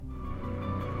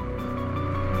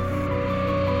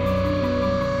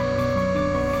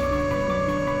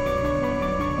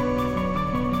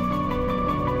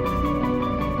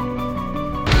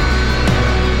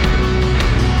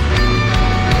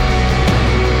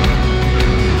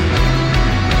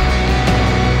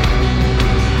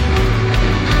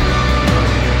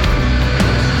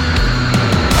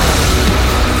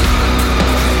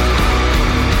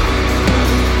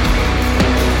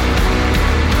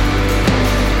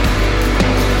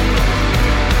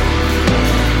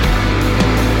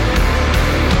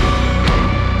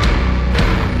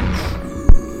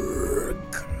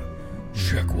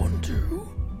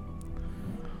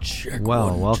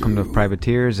Well, welcome to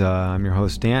Privateers. I'm your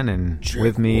host, Dan, and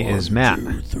with me is Matt.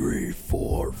 2, 3,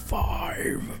 4,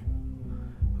 5.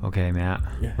 Okay, Matt.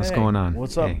 What's going on?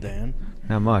 What's up, Dan?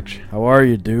 Not much. How are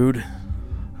you, dude?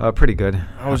 Pretty good.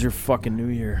 How was your fucking New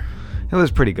Year? It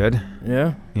was pretty good.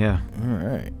 Yeah? Yeah. All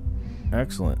right.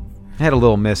 Excellent. I had a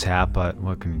little mishap, but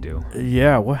what can you do?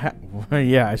 Yeah,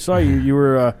 yeah, I saw you. You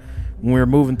were when we were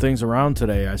moving things around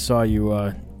today. I saw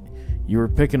you. You were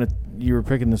picking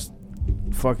this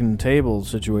fucking table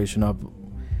situation up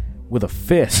with a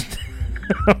fist.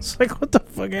 I was like, what the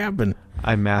fuck happened?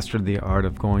 I mastered the art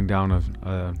of going down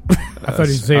I thought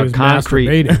he'd say he was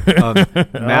concrete.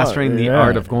 masturbating. Mastering the yeah.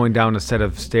 art of going down a set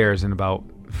of stairs in about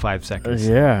 5 seconds.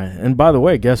 Yeah, and by the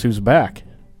way, guess who's back?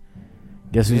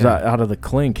 Guess who's out of the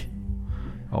clink?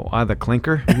 Oh, the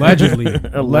clinker? Allegedly.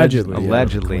 Allegedly.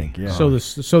 Allegedly. Yeah. So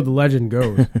the legend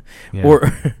goes. Yeah.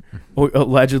 Or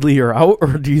allegedly you're out,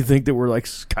 or do you think that we're like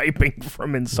Skyping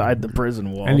from inside the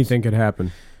prison walls? Anything could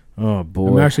happen. Oh boy!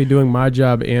 I'm actually doing my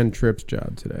job and Tripp's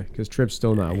job today because Tripp's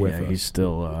still not with us. He's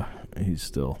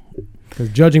still. Because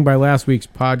judging by last week's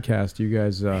podcast, you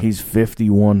guys. He's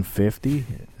 5150.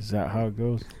 Is that how it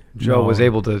goes? Joe was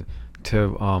able to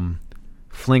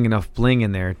fling enough bling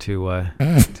in there to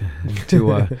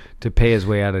pay his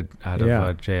way out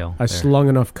of jail. I slung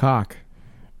enough cock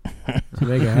to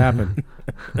make it happen.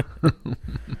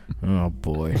 Oh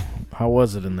boy! How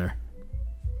was it in there?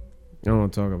 I don't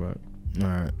want to talk about it. All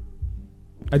right.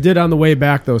 I did on the way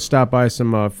back though stop by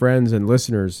some friends and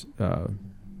listeners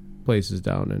places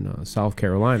down in South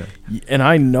Carolina. And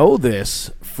I know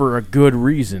this for a good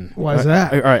reason. Why is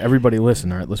that? All right, everybody,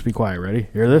 listen. All right, let's be quiet. Ready?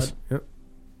 Hear this? Yep.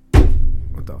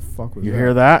 What the fuck was You that?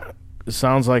 hear that? It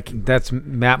sounds like That's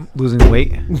Matt losing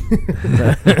weight.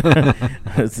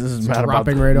 this is Matt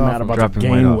dropping about, right off. Matt about Dropping to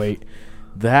right gain off. weight.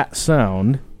 That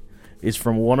sound is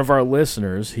from one of our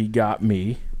listeners. He got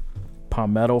me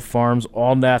Palmetto Farms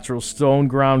all natural stone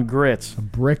ground grits. A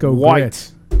brick of White.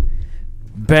 grits.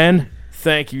 Ben,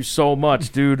 thank you so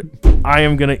much, dude. I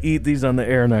am gonna eat these on the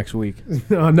air next week.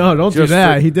 No, don't do Just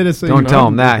that. for- He did it so Don't you tell know.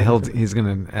 him that. He's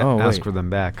gonna ask wait. for them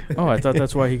back. Oh, I thought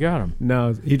that's why he got them.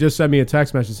 No, he just sent me a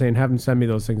text message saying, "Have him send me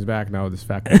those things back now." This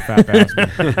fat bastard.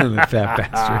 The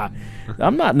fat bastard.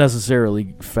 I'm not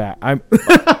necessarily fat. I'm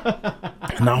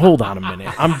now. Hold on a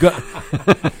minute. I'm good.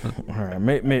 All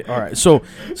right, all right. So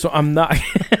I'm not.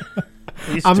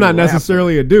 He's I'm still not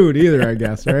necessarily a dude either, I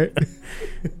guess, right?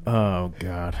 Oh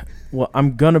God. Well,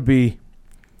 I'm gonna be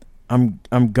a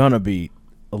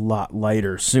lot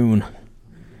lighter soon.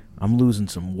 I'm losing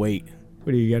some weight.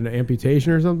 What, are you getting an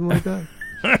amputation or something like that?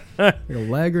 Like a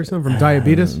leg or something from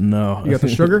diabetes? No. You got the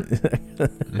sugar?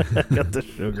 I got the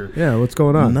sugar. Yeah, what's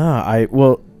going on? No, I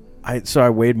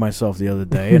weighed myself the other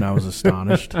day and I was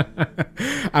astonished.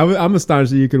 I'm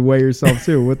astonished that you could weigh yourself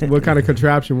too. What kind of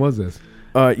contraption was this?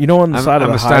 You know, on the side of I'm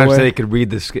the astonished highway. that he could read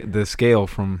the scale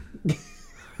from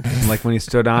like when he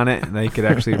stood on it, and they could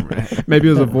actually. Maybe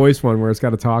it was a voice one where it's got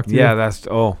to talk to you. Yeah,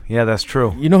 that's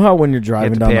true. You know how when you're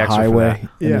driving to down pay the extra for highway that.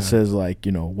 and Yeah. it says like,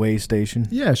 weigh station?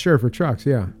 Yeah, sure, for trucks,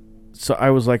 yeah. So I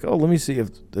was like, oh, let me see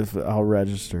if I'll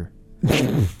register.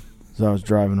 So I was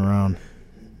driving around.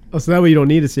 Oh, so that way you don't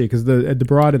need to see it because the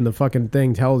broad in the fucking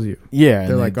thing tells you. Yeah,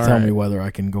 They're and like, they all tell me right. whether I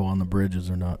can go on the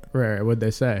bridges or not. Right, what'd they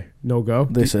say? No go?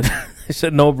 They said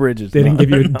no bridges. They didn't No. give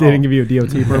you No. they didn't give you a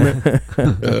DOT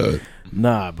permit?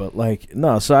 Nah, but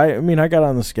no. So I got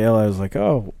on the scale. I was like,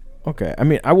 oh, okay. I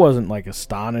mean, I wasn't like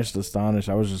astonished.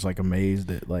 I was just like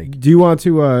amazed at like. Do you want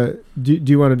to do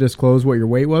you want to disclose what your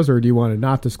weight was, or do you want to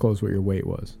not disclose what your weight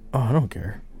was? Oh, I don't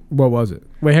care. What was it?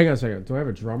 Wait, hang on a second. Do I have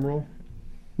a drum roll?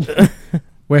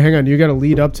 Wait, hang on. You got to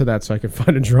lead up to that so I can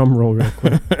find a drum roll real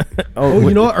quick. Oh,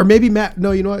 you know what? Or maybe Matt.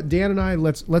 No, you know what? Dan and I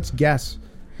let's guess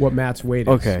what Matt's weight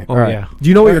is. Okay. Oh all right. yeah. Do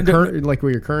you know what your current what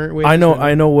your current weight? I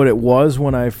is? know what it was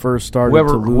when I first started to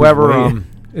lose Whoever weight.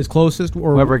 is closest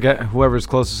or whoever's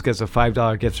closest gets a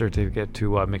 $5 gift certificate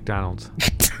to McDonald's.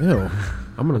 Ew,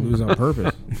 I'm gonna lose on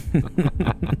purpose.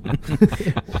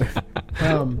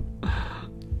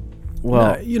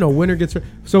 Well, winner gets.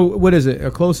 So what is it?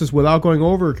 A closest without going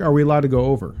over? Are we allowed to go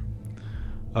over?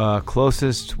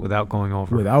 Closest without going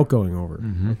over. Without going over.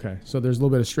 Mm-hmm. Okay, so there's a little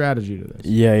bit of strategy to this.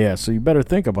 yeah. So you better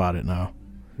think about it now.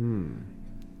 I'm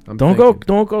Don't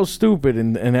thinking. go stupid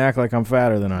and act like I'm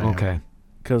fatter than I am. Okay.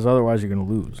 Because otherwise you're gonna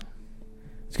lose.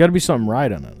 It's got to be something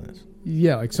right on this.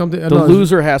 Yeah, like something. The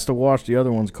loser has to wash the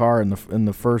other one's car in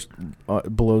the first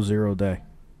below zero day.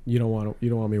 You don't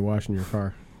want me washing your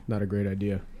car. Not a great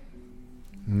idea.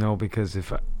 No, because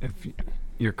if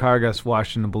your car gets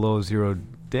washed in the below zero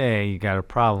day, you got a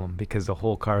problem because the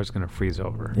whole car is going to freeze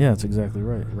over. Yeah, that's exactly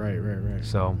right. Right.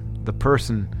 So the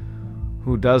person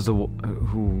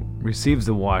who receives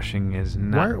the washing is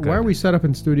not good. Why are we set up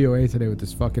in Studio A today with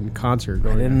this fucking concert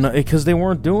going on? Because they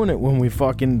weren't doing it when we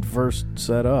fucking first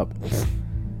set up.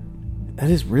 That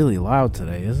is really loud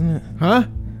today, isn't it? Huh?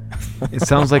 It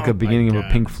sounds like the beginning of a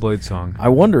Pink Floyd song. I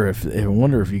wonder if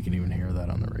you can even hear that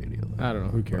on the radio. I don't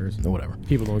know. Who cares? Whatever.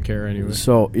 People don't care anyway.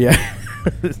 So yeah,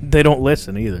 they don't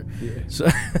listen either. Yeah. So,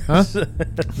 huh?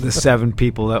 The 7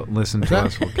 people that listen to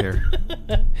us will care.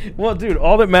 Well, dude,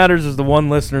 all that matters is the one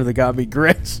listener that got me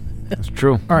grits. That's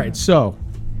true. All right, so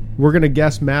we're gonna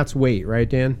guess Matt's weight, right,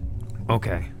 Dan?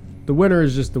 Okay. The winner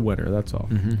is just the winner. That's all.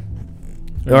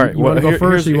 All right, You want to go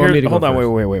first? Or you want me to go hold on,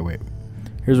 first? wait.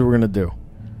 Here's what we're gonna do.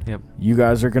 Yep. You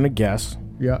guys are gonna guess.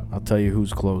 Yeah. I'll tell you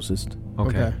who's closest,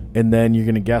 Okay. and then you're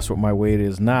gonna guess what my weight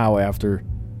is now after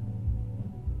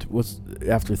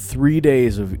 3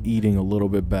 days of eating a little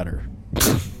bit better.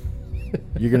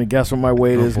 You're gonna guess what my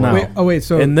weight is now. Wait.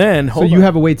 So and then so you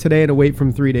have a weight today and a weight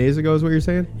from 3 days ago is what you're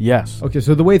saying? yes. Okay,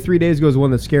 so the weight 3 days ago is the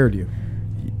one that scared you.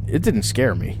 It didn't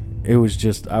scare me. It was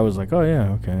just I was like, oh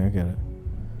yeah, okay, I get it.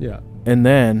 Yeah. And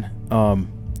then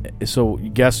so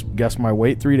guess my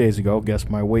weight 3 days ago. Guess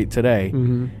my weight today.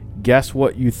 Mm-hmm. Guess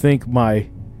what you think my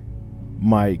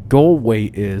goal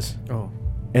weight is, Oh.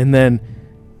 and then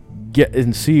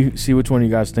see which one of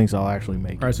you guys thinks I'll actually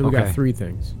make. All right, so we got 3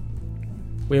 things.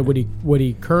 We have what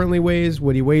he currently weighs,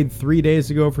 what he weighed 3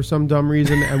 days ago for some dumb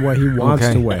reason, and what he wants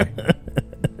to weigh.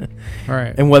 All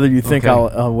right. And whether you think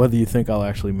I'll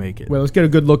actually make it. Well, let's get a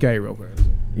good look at you real quick.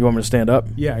 You want me to stand up?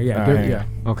 Yeah. All Do, right. yeah.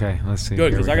 Okay, let's see.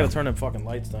 Good, Here because we I go. gotta turn them fucking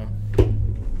lights down.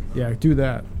 Yeah, do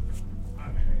that.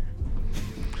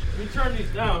 Let me turn these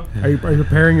down. Are you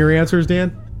preparing your answers,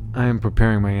 Dan? I am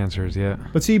preparing my answers, yeah.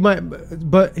 But see,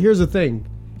 but here's the thing.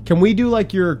 Can we do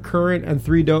like your current and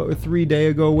 3 day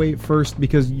ago weight first?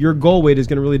 Because your goal weight is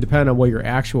going to really depend on what your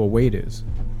actual weight is.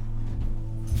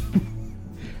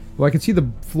 Well, I can see the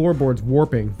floorboards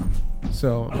warping.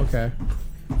 So, okay.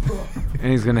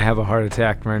 And he's going to have a heart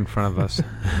attack right in front of us.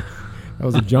 That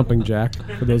was a jumping jack,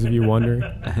 for those of you wondering.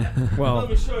 Well,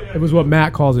 it was what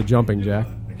Matt calls a jumping jack.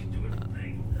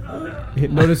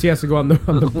 Notice he has to go on the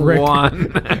brick.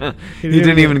 One. He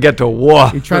didn't even get to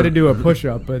walk. He tried to do a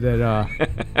push-up, but it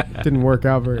didn't work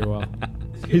out very well.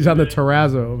 He's on the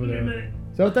terrazzo over there.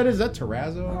 Is that what that is? Is that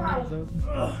terrazzo over there?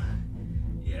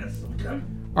 Yes.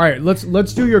 All right,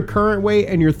 let's do your current weight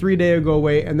and your 3 day ago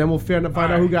weight, and then we'll find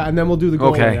out who got, and then we'll do the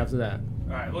goal weight after that.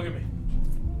 All right, look at me.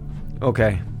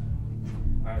 Okay,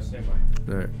 All right, stand by.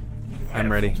 All right.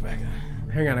 I'm ready.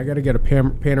 Hang on, I got to get a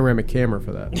panoramic camera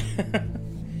for that.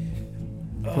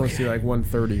 I want to see like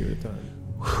 130 at a time.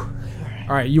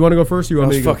 All right, you want to go first? Or you want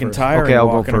I me was to go fucking first? tired. Okay, I'll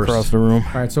go walking first. across the room.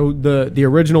 All right, so the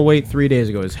original weight 3 days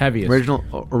ago is heaviest.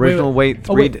 Original weight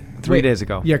three days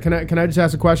ago. Yeah, can I just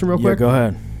ask a question real Yeah, quick? go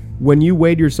ahead. When you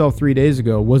weighed yourself 3 days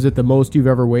ago, was it the most you've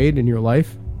ever weighed in your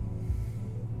life?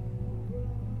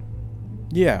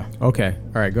 Yeah, Okay.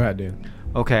 All right, go ahead, Dan.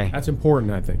 Okay. That's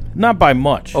important, I think. not by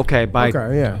much. Okay.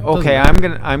 Okay, yeah. Okay,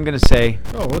 I'm gonna say.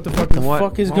 Oh, what the fuck?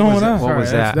 fuck is what going was it? on? What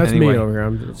was that? That's anyway? me over here.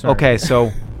 I'm sorry. Okay, so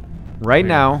right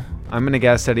now I'm gonna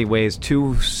guess that he weighs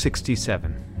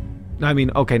 267. I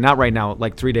mean, okay, not right now.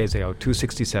 Like 3 days ago,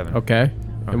 267. Okay.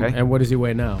 Okay. And what does he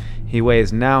weigh now? He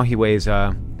weighs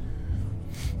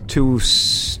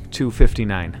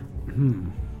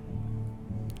 259.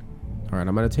 All right,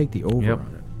 I'm going to take the over Yep.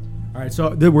 on it. All right, so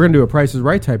we're going to do a Price is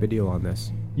Right type of deal on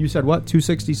this. You said what?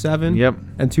 267? Yep.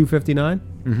 And 259?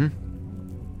 Mm-hmm.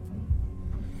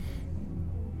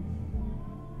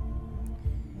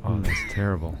 Oh, that's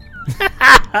terrible.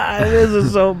 This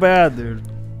is so bad, dude.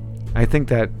 I think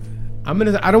that I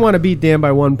don't want to beat Dan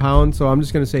by 1 pound, so I'm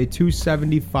just going to say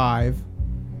 275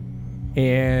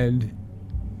 and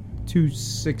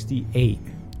 268.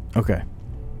 Okay,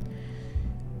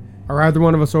 Are either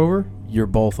one of us over? you're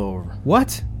both over.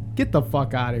 What? Get the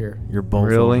fuck out of here. You're both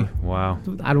really. over. Wow.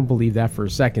 I don't believe that for a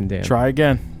second, Dan. Try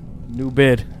again. New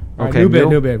bid. All right, Okay,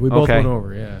 new bid. We both okay. went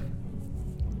over, yeah.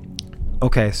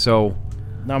 Okay, so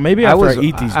Now maybe I after was I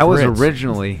eat these I was grits-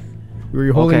 originally Were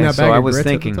you holding okay. that bag So I of was grits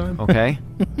thinking. at the time? Okay,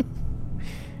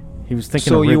 He was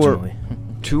thinking so you were originally.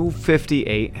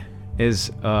 258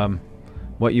 is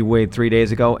what you weighed 3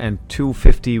 days ago, and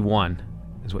 251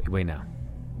 is what you weigh now.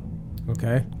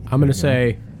 Okay. I'm going to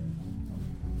say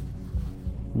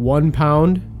 1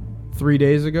 pound 3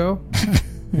 days ago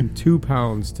and 2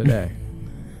 pounds today.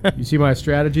 You see my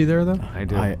strategy there, though? I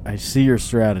do. I see your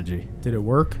strategy. Did it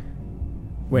work?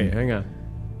 Wait, hang on.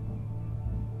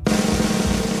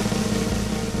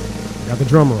 Got the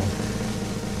drum roll.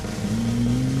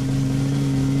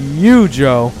 You,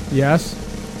 Joe, Yes.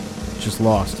 just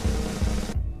lost.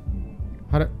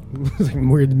 How did like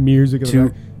weird music? in the Two-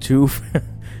 back.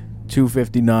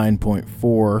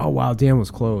 259.4. Oh wow, Dan was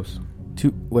close.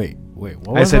 Wait.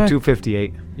 What I was said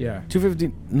 258. Yeah,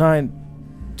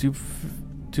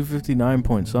 259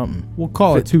 point something. we'll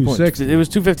call it 260. It was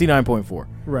 259.4.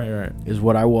 Right. Is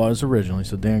what I was originally.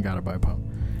 So Dan got it by a pound.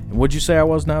 And what'd you say I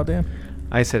was now, Dan?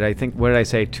 I said, I think, what did I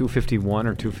say? 251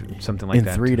 or something like that.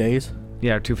 In 3 days.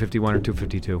 Yeah, 251 or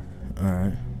 252. All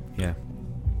right. Yeah.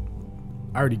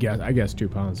 I already guessed. I guessed 2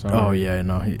 pounds. So Oh yeah,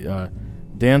 no.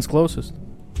 Dan's closest.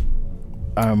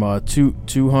 I'm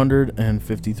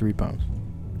 253 pounds.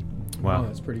 Wow.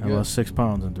 that's pretty I good. lost 6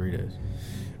 pounds in 3 days.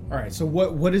 All right. So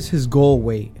what is his goal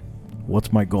weight?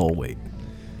 What's my goal weight?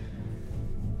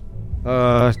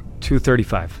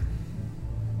 235.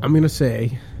 I'm gonna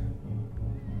say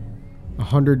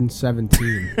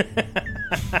 117.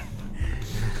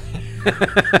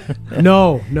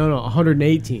 No,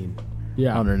 118.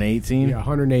 Yeah, 118. Yeah,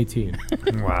 118.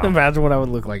 Wow. Imagine what I would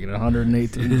look like at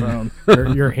 118 pounds.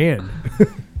 your hand. It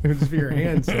would just be your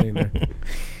hand sitting there.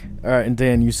 All right, and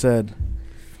Dan, you said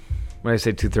What did I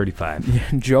say?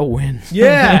 235. Joe wins.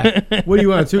 Yeah. What do you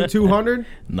want? 200?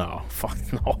 No, fuck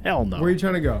no, hell no. Where are you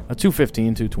trying to go?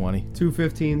 215, 220.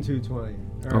 215, 220.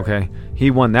 All right. Okay.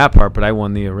 He won that part, but I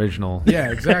won the original.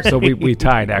 Yeah, exactly. So we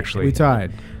tied, actually. We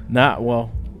tied. Well,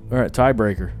 all right,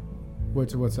 tiebreaker.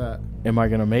 What's that? Am I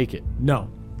gonna make it, No,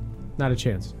 not a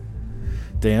chance.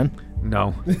 Dan?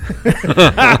 No. We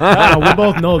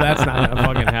both know that's not gonna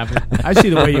fucking happen. I see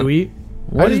the way you eat.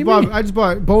 What do you mean? I just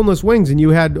bought boneless wings, and you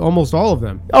had almost all of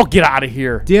them. Oh, get out of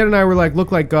here! Dan and I were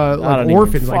look like don't even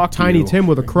orphans, like fuck Tiny you. Tim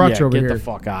with a crutch Yeah, over get here. the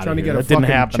fuck out trying of to here. get a That didn't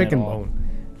fucking happen chicken at all.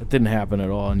 bone. It didn't happen at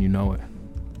all, and you know it.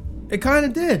 It kind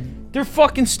of did. They're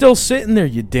fucking still sitting there,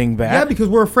 you dingbat. Yeah, because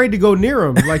we're afraid to go near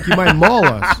them, like you might maul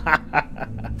us.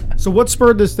 So what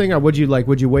spurred this thing up? Would you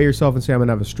weigh yourself and say I'm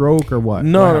gonna have a stroke or what?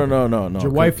 No. Did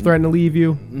your wife threaten to leave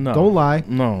you? No. Don't lie.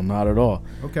 No, not at all.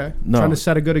 Okay. No. Trying to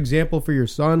set a good example for your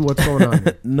son. What's going on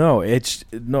here? No,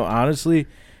 honestly,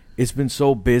 it's been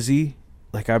so busy.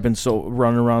 Like, I've been so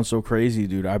running around so crazy,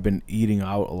 dude. I've been eating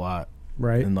out a lot.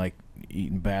 Right. And, like,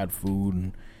 eating bad food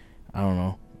and, I don't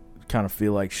know, kind of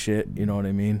feel like shit, you know what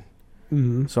I mean?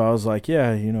 Mm-hmm. So I was like,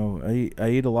 yeah, I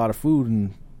eat a lot of food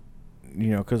and,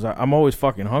 because I'm always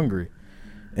fucking hungry.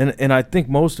 And I think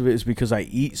most of it is because I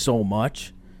eat so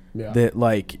much that,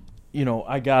 like,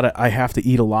 I have to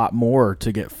eat a lot more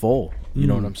to get full. You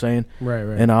know what I'm saying? Right.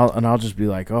 And I'll just be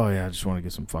like, oh yeah, I just want to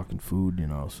get some fucking food,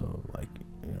 So like,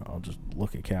 I'll just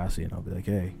look at Cassie and I'll be like,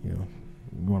 hey, you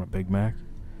want a Big Mac?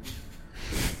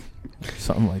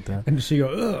 Something like that. And she go,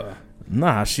 ugh.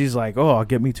 Nah, she's like, oh, I'll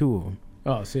get me 2 of them.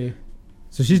 Oh, see.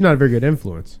 So she's not a very good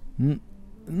influence.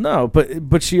 No,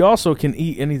 but she also can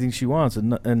eat anything she wants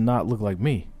and not look like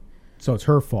me. So it's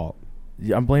her fault.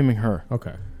 Yeah, I'm blaming her.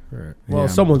 Okay. All right. Well, Yeah.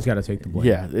 someone's got to take the blame.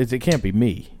 Yeah, it can't be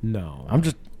me. No.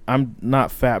 I'm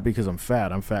not fat because I'm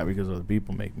fat. I'm fat because other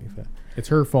people make me fat. It's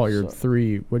her fault. You're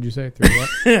 3. What'd you say? 3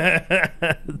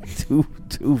 what?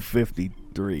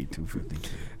 253, 252.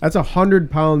 That's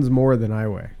 100 pounds more than I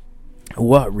weigh.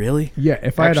 What, really? Yeah.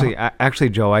 If I Actually,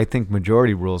 Joe, I think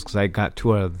majority rules because I got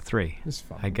 2 out of the 3. It's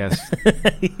fine. I guess.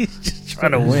 He's just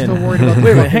trying to win. Still worried about the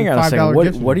Wait a minute, fucking hang on a second. $5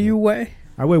 gift What do card. you weigh?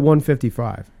 I weigh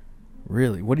 155.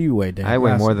 Really? What do you weigh, Dan? I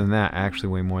weigh Last- more than that. I actually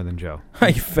weigh more than Joe.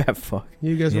 You fat fuck.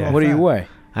 You guys Yeah. are all What do you fat. weigh?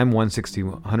 I'm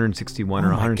 161 Oh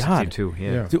or my God. 162.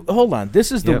 Yeah. Yeah. Dude, hold on.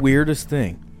 This is the Yep. weirdest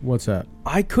thing. What's that?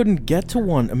 I couldn't get to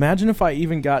one. Imagine if I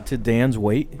even got to Dan's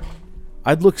weight.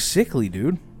 I'd look sickly,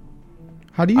 dude.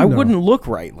 How do you I know? wouldn't look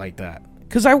right like that.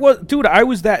 Because I was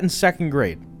that in 2nd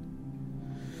grade.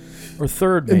 Or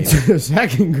 3rd, maybe.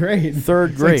 Second grade.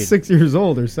 Third It's like grade. 6 years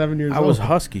old or 7 years I old. was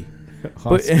husky.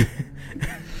 Husky.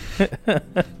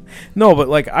 But no, but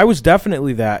like I was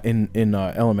definitely that in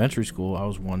elementary school. I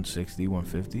was 160,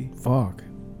 150. Fuck.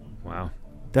 Wow.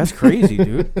 That's crazy,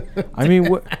 dude. I mean,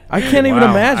 what? I can't even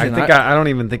Wow. imagine. I think I don't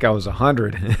even think I was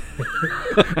 100.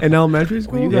 In elementary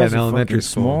school? Well, you Yeah, guys in are elementary fucking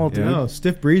school, small, yeah. dude. No,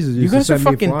 stiff breezes. You used guys to are send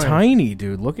me fucking flying. tiny,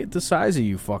 dude. Look at the size of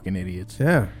you fucking idiots.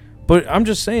 Yeah. But I'm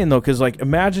just saying, though, because, like,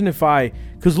 imagine if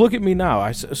because look at me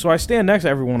now. So I stand next to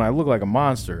everyone. I look like a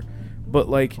monster. But,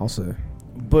 like, I'll say.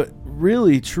 but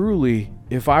really, truly,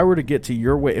 if I were to get to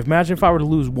your weight, imagine if I were to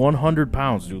lose 100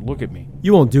 pounds, dude. Look at me.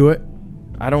 You won't do it.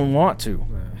 I don't want to.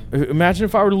 Imagine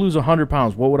if I were to lose 100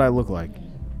 pounds. What would I look like?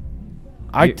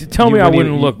 Tell me I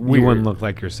wouldn't look weird. You wouldn't look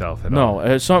like yourself at all.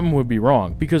 No, something would be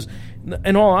wrong. Because,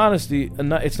 in all honesty,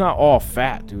 it's not all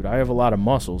fat, dude. I have a lot of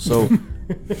muscle. So,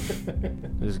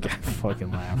 this guy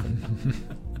fucking laughing.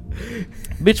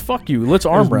 Bitch, fuck you. Let's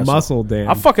arm There's wrestle. muscle, Dan.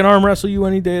 I'll fucking arm wrestle you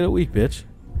any day of the week, bitch.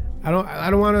 I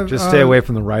don't want to. Just stay away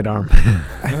from the right arm.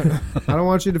 I don't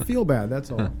want you to feel bad.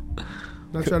 That's all.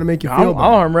 Not trying to make you feel I'll bad.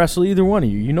 arm wrestle either one of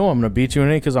you. You know I'm gonna beat you in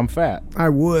it because I'm fat. I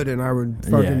would, and I would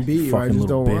fucking beat you. I fucking just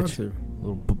don't little want bitch. to.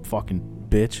 Little fucking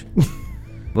bitch.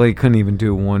 Well, he couldn't even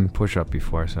do one push-up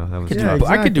before, so that was Yeah, tough.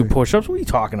 I could do exactly. push-ups. What are you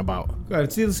talking about? Go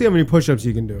ahead. Let's see how many push-ups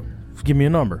you can do. Give me a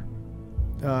number.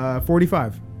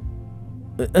 45.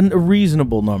 A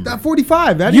reasonable number.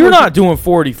 45. That You're is- not doing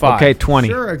 45. Okay, 20.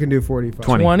 Sure, I can do 45.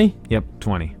 20. 20? Yep,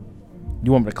 20.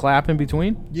 You want me to clap in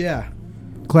between? Yeah.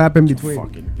 Clap in between.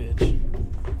 Fucking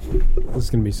bitch. This is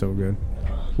gonna be so good.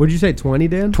 What did you say? 20,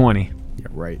 Dan? 20. Yeah,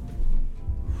 right.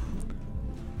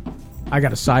 I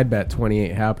got a side bet.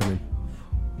 28 happening.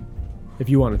 If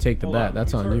you want to take the bet,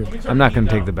 that's on you. I'm not going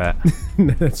to take the bet.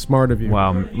 That's smart of you.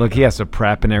 Wow. Look, he has to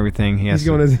prep and everything. He has He's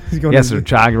going to, to. He's going he has to. to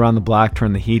jog around the block,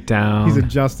 turn the heat down, He's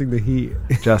adjusting the heat.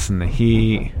 adjusting the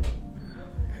heat.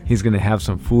 He's going to have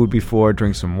some food before,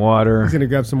 drink some water, He's gonna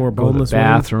grab some more go to the boneless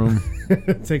bathroom.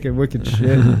 wings. Taking wicked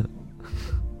shit.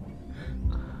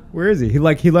 Where is he? He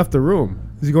left the room.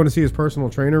 Is he going to see his personal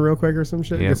trainer real quick or some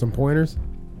shit? Yeah. Get some pointers.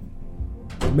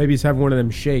 Maybe he's having one of them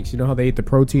shakes. You know how they eat the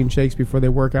protein shakes before they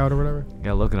work out or whatever?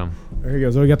 Yeah, look at him. There he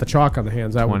goes. Oh, he got the chalk on the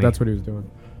hands. 20. That's what he was doing.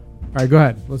 All right, go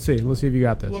ahead. Let's see. Let's see if you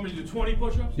got this. You want me to do 20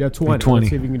 push-ups? Yeah, 20. 20. Let's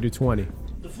see if you can do 20.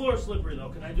 The floor is slippery, though.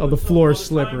 Can I do Oh, it the so floor all is the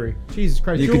slippery. time? Jesus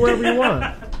Christ. You Do could- whatever you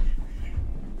want.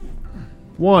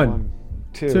 1,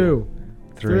 2,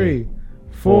 3,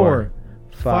 4,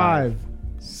 5,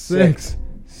 6,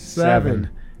 7,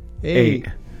 8,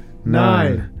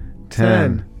 9,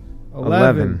 10,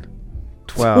 11.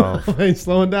 12. He's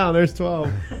slowing down. There's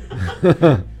 12.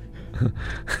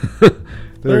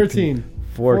 13,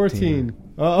 14.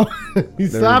 Oh,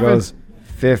 he's There stopping. he goes.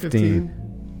 15.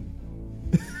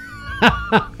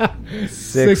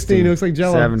 16. It looks like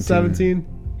Jello. 17.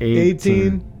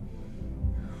 18.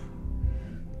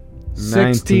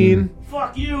 16.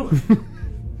 Fuck you!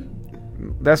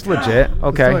 That's legit.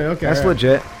 Okay. funny, okay, That's all right.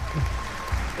 legit.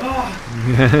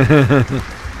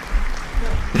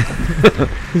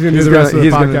 He's going to do the rest of the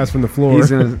podcast from the floor. He's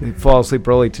going to fall asleep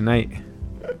early tonight.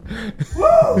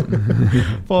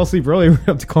 fall asleep early. We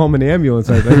have to call him an ambulance,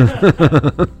 I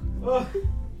think.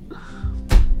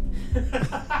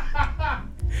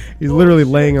 He's literally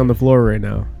laying on the floor right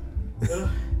now.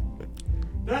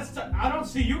 I don't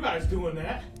see you guys doing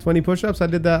that. 20 push-ups. I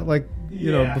did that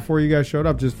you know, Yeah. before you guys showed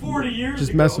up, just 40 years just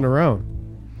ago. messing around.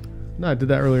 No, I did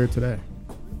that earlier today.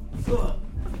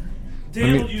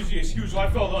 Dan will use the excuse, I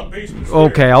fell down basement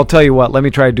stairs. Okay, I'll tell you what. Let me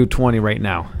try to do 20 right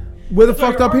now. With a That's how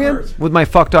fucked your up arm hand? hurts. With my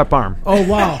fucked up arm. Oh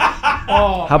wow.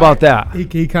 How about that?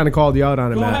 He kind of called you out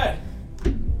on it, Go Matt.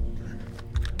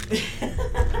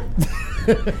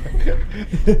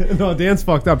 ahead. No, Dan's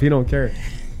fucked up. He don't care.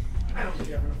 I don't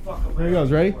think I'm gonna fuck up. There he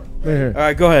goes. Ready? Right here. All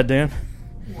right, go ahead, Dan.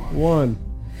 1,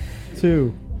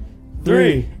 2,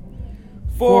 3,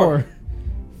 4,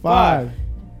 5,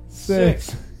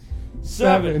 6,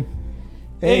 7,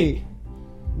 8,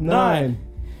 9,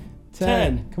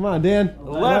 10. Come on, Dan.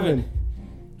 11,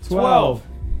 12,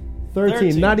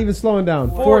 13. Not even slowing down.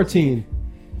 14,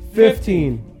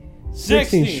 15,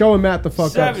 16. Showing Matt the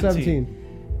fuck up. 17,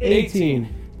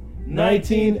 18,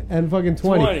 19, and fucking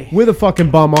 20. With a fucking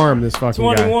bum arm, this fucking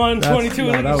guy. 21, That's- 22,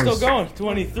 no, and that it's still was- going.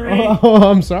 23, Oh,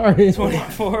 I'm sorry.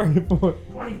 24.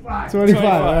 25.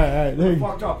 All right. There you go.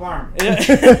 Fucked up arm.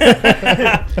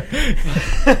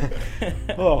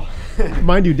 Oh.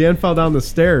 Mind you, Dan fell down the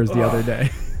stairs the other day.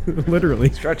 Literally.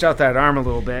 Stretch out that arm a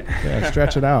little bit. Yeah,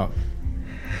 stretch it out.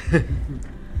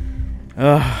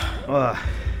 Ugh.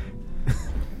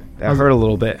 That hurt a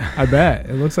little bit. I bet.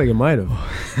 It looks like it might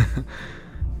have.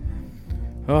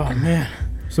 Oh, man.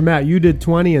 So, Matt, you did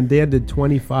 20 and Dan did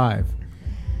 25.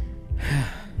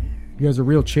 You guys are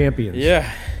real champions.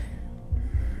 Yeah.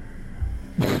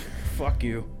 Fuck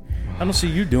you. I don't see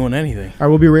you doing anything. All right,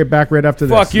 we'll be right back right after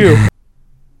this. Fuck you.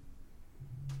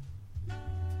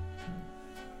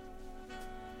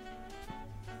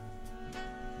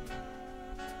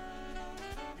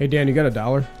 Hey, Dan, you got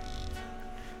 $1?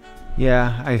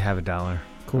 Yeah, I have $1.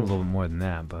 Cool. A little bit more than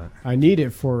that, but I need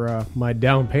it for my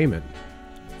down payment.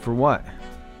 for what?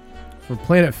 For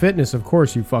Planet Fitness, of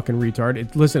course, you fucking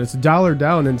retard. Listen, it's $1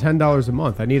 down and $10 a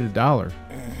month. I need $1.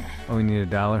 Oh, we need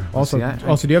 $1. Also, See, I-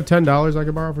 do you have $10 I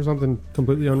could borrow for something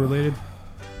completely unrelated?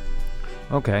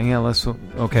 Okay, yeah,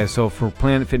 okay, so for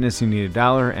Planet Fitness, you need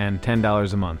 $1 and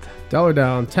 $10 a month. $1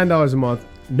 down, $10 a month.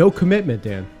 No commitment,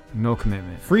 Dan. No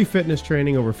commitment. Free fitness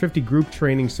training, over 50 group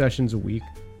training sessions a week.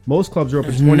 Most clubs are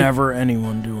open There's 20. never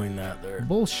anyone doing that there.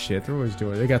 Bullshit. They're always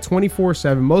doing it. They got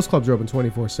 24/7. Most clubs are open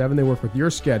 24/7. They work with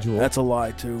your schedule. That's a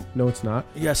lie, too. No, it's not.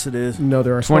 Yes, it is. No,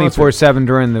 there are sponsors. 24/7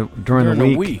 during the During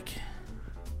week. a week.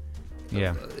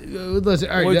 Yeah. Listen,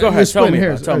 all right, Well, go ahead. Tell me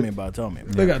hairs. about it.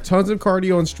 They got tons of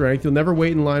cardio and strength. You'll never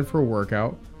wait in line for a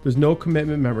workout. There's no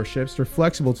commitment memberships. They're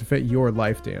flexible to fit your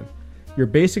life, Dan. Your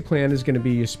basic plan is going to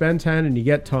be you spend 10 and you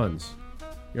get tons.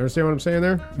 You understand what I'm saying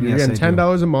there? You're Yes, getting I do.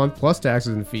 $10 a month plus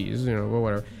taxes and fees,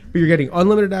 whatever. But you're getting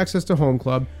unlimited access to Home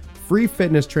Club, free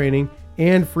fitness training,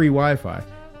 and free Wi-Fi.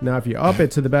 Now, if you up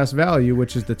it to the best value,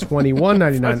 which is the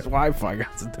 $21.99. That's Wi-Fi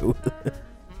got to do with it.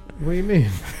 What do you mean?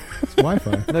 It's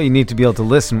Wi-Fi. No, you need to be able to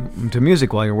listen to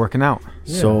music while you're working out.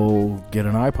 So get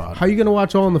an iPod. How are you going to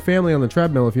watch All in the Family on the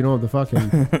treadmill if you don't have the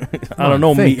fucking... I don't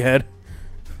know, think. meathead.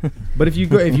 But if you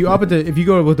go with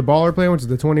the baller plan, which is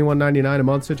the $21.99 a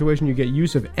month situation, you get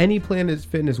use of any Planet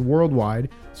Fitness worldwide.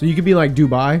 So you could be like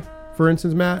Dubai, for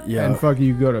instance, Matt. Yeah. And fuck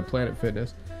you go to Planet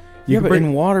Fitness. Yeah, can but bring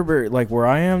in Waterbury, like where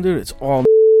I am, dude, it's all.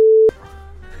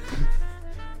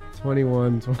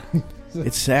 21.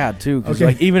 It's sad too, because Okay.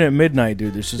 like even at midnight,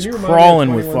 dude, there's just Can you remind me of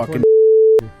crawling with 21, fucking.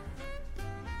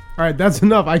 All right, that's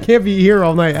enough. I can't be here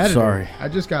all night editing. Sorry. I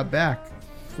just got back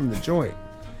from the joint.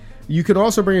 You could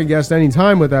also bring a guest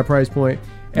anytime with that price point.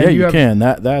 And Yeah, you have, can.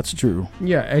 That's true.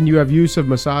 Yeah, and you have use of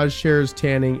massage chairs,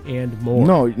 tanning, and more.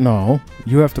 No,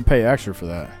 you have to pay extra for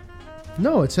that.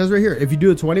 No, it says right here. If you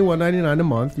do a $21.99 a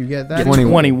month, you get that.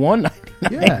 21.99.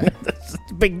 Yeah. That's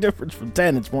a big difference from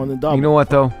 10. It's more than double. You know what,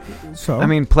 though? So I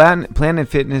mean, Planet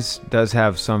Fitness does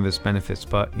have some of its benefits,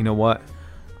 but you know what?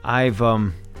 I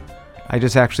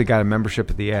just actually got a membership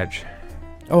at the Edge.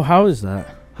 Oh, how is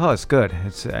that? Oh, it's good.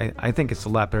 I think it's a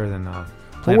lot better than Oh,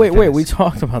 Planet wait, Fitness. we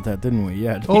talked about that, didn't we?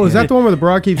 Yeah. Oh, is that the one where the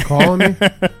broad keeps calling me?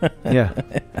 Yeah.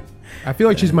 I feel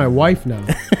like she's my wife now.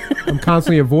 I'm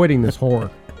constantly avoiding this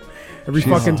whore. Every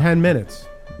She's- fucking 10 minutes.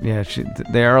 Yeah,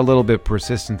 they are a little bit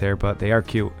persistent there, but they are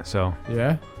cute. So,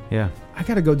 Yeah? yeah. I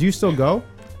gotta go. Do you still go?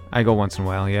 I go once in a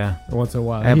while, yeah. Once in a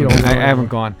while. I You haven't, don't I, go haven't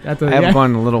gone. At the- I haven't yeah. gone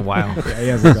in a little while. Yeah, he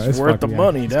hasn't gone. It's worth the fucking-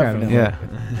 money, it's kinda- definitely. Yeah.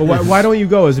 But why don't you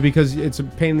go? Is it because it's a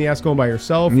pain in the ass going by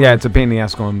yourself? Yeah, it's a pain in the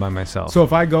ass going by myself. So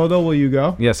if I go, though, will you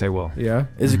go? Yes, I will. Yeah.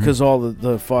 Is it because all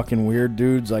the fucking weird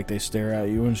dudes, like, they stare at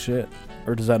you and shit?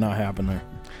 Or does that not happen there?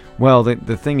 Well,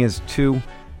 the thing is, too,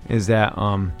 is that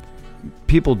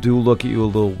people do look at you a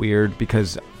little weird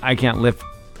because I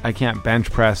can't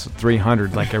bench press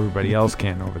 300 like everybody else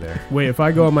can over there. Wait, if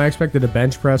I go, am I expected to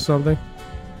bench press something?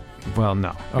 Well,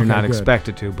 no, you're Okay, not good.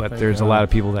 expected to, but Thank there's a God. lot of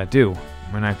people that do.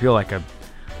 And I feel like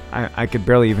I could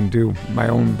barely even do my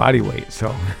own body weight.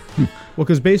 So, Well,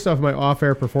 because based off my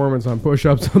off-air performance on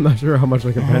push-ups, I'm not sure how much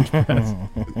I can bench press.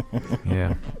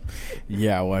 yeah.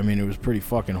 Yeah, well, I mean, it was pretty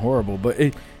fucking horrible. But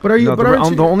But are you? No, but aren't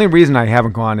you? the only reason I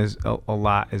haven't gone is a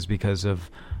lot is because of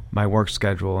my work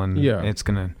schedule, and Yeah. it's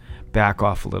gonna back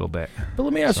off a little bit. But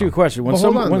let me ask you a question. When Well,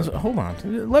 hold someone, on, hold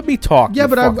on, let me talk. Yeah, you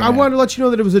but I fucking wanted to let you know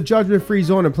that it was a judgment-free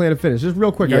zone in Planet Fitness. Just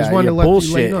real quick, I just wanted to let you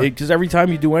bullshit. know. Because every time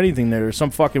you do anything there, there's some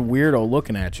fucking weirdo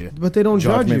looking at you. But they don't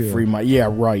judge you. Free, yeah,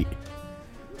 right.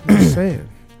 I'm just saying.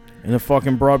 And the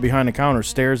fucking broad behind the counter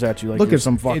stares at you like Look, you're it's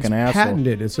some fucking it's asshole.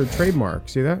 patented. It's a trademark.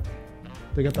 See that?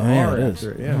 They got the Oh, yeah, R it is.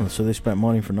 after it. Yeah. Oh, so they spent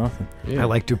money for nothing. Yeah. I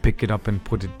like to pick it up and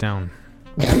put it down.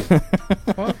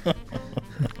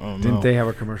 Oh, Didn't they have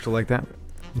a commercial like that?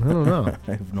 I don't know.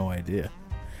 I have no idea.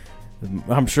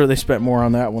 I'm sure they spent more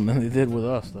on that one than they did with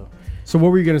us, though. So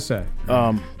what were you gonna say?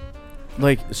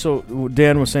 So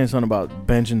Dan was saying something about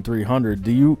benching 300.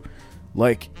 Do you,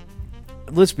 like,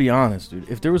 let's be honest, dude.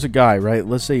 If there was a guy, right,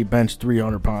 let's say he benched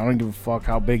 300 pounds. I don't give a fuck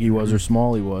how big he was or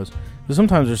small he was. Because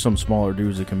sometimes there's some smaller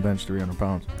dudes that can bench 300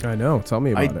 pounds. I know. Tell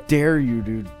me I about it. dare you,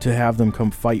 dude, to have them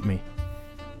come fight me.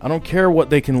 I don't care what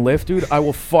they can lift, dude. I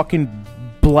will fucking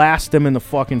blast them in the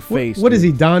fucking face. What is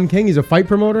dude. he? Don King? He's a fight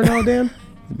promoter now, Dan?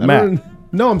 I Matt. don't-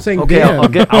 No, I'm saying Okay,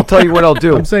 Dan. I'll tell you what I'll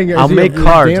do. I'm saying, is I'll he- make is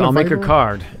cards. Dan a I'll make a fighter?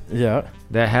 card Yeah.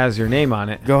 that has your name on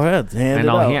it, Go ahead. Hand and it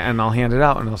out. I'll hand it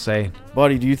out, and I'll say,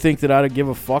 Buddy, do you think that I'd give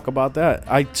a fuck about that?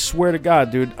 I swear to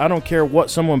God, dude. I don't care what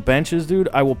someone benches, dude.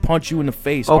 I will punch you in the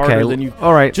face okay, harder than you.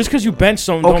 all right. Just because you bench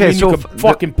someone, Okay, don't mean so you if can the-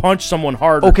 fucking punch someone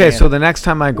harder. Okay, Dan. so the next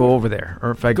time I go over there,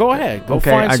 or if I go ahead. Go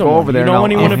okay, find I someone. go over there. You know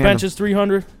and anyone I'll that hand benches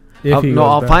 300? If I'll, he no, goes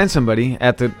I'll back. find somebody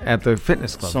at the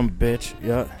fitness club. Some bitch.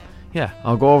 Yeah. Yeah,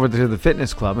 I'll go over to the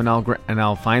fitness club and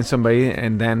I'll find somebody,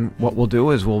 and then what we'll do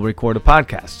is we'll record a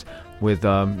podcast with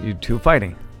you two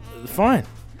fighting. Fine.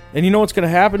 And you know what's going to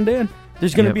happen, Dan?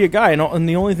 There's going to Yep. be a guy, and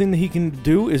the only thing that he can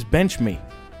do is bench me.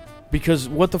 Because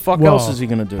what the fuck Well, else is he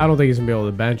going to do? I don't think he's gonna be able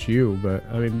to bench you, but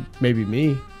I mean, maybe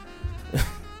me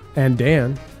and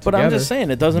Dan. But I'm together. just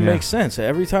saying, it doesn't Yeah. make sense.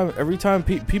 Every time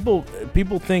people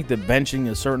think that benching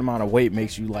a certain amount of weight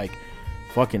makes you like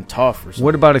fucking tough or something.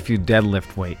 What about if you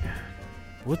deadlift weight?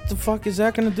 What the fuck is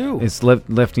that going to do? It's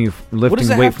lifting what does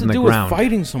that weight have from to the do ground. with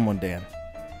fighting someone, Dan?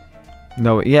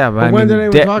 No, yeah, but I when mean,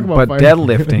 did anyone talk about but fighting?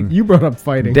 deadlifting. You brought up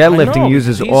fighting. Deadlifting I know,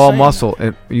 uses he's all saying muscle.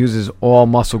 It uses all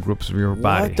muscle groups of your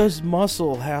body. What does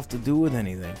muscle have to do with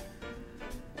anything?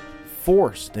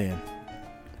 Force, Dan.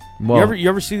 Well, You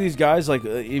ever see these guys like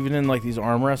even in like these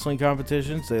arm wrestling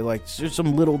competitions? They like there's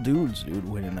some little dudes, dude,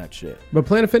 winning that shit. But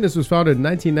Planet Fitness was founded in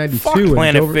 1992. Fuck and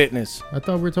Planet Dover- Fitness. I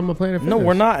thought we were talking about Planet No, Fitness.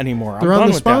 we're not anymore. They're I'm on done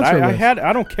the with that. sponsor list.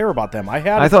 I don't care about them.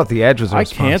 I thought the Edge was our I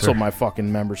sponsor. canceled my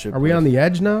fucking membership. Are we on the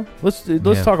edge now? Let's Yeah.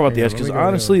 talk about the Yeah, Edge let because me go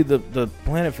honestly, the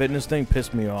Planet Fitness thing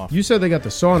pissed me off. You said they got the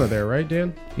sauna there, right,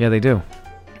 Dan? Yeah, they do.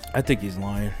 I think he's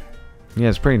lying. Yeah,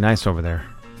 it's pretty nice over there.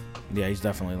 Yeah, he's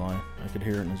definitely lying. I could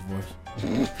hear it in his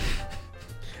voice.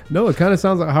 No, it kind of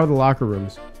sounds like how are the locker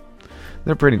rooms.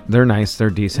 They're nice. They're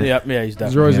decent. Yeah, yeah, he's Is there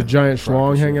definitely. always a Yeah. giant schlong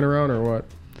Probably hanging around or what?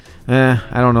 I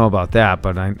don't know about that,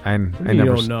 but I You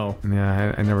never don't know.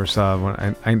 Yeah, I never saw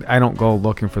one. I don't go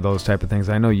looking for those type of things.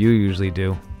 I know you usually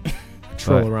do.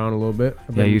 Troll But- around a little bit.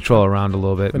 I've Yeah, been- you troll around a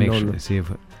little bit, been make known sure to- see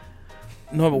if.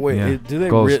 No, but wait, Yeah. do they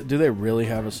Goes- do they really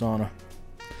have a sauna?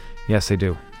 Yes, they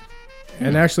do.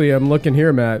 And actually, I'm looking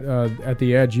here, Matt. At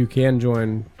the Edge, you can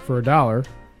join for $1.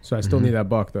 So I still Mhm. need that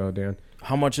buck, though, Dan.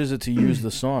 How much is it to use the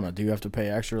sauna? Do you have to pay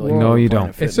extra? Like Well, No, you Planet don't.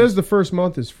 It Fitness? says the first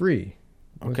month is free.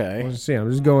 Okay. Let's see. I'm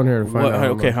just going here to find What, out.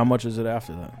 okay, how much is it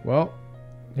after that? Well,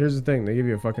 here's the thing. They give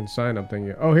you a fucking sign-up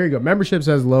thing. Oh, here you go. Membership's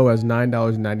as low as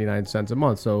 $9.99 a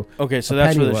month. So Okay, so A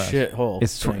that's for penny the less. shithole.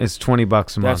 It's thing. it's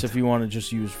 $20 a month. That's if you want to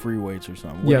just use free weights or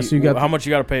something. Yeah, What do so you got- how much you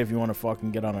got to pay if you want to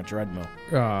fucking get on a treadmill?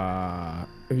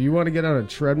 if you want to get on a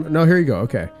treadmill, no, here you go.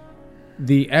 Okay.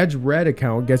 The Edge Red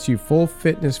account gets you full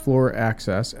fitness floor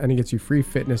access, and it gets you free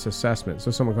fitness assessment.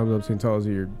 So someone comes up to you and tells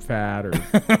you you're fat or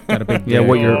got a big Yeah, dick.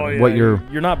 what your- Oh, yeah, what your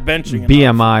you're not benching enough.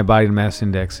 BMI, body mass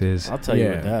index is. I'll tell you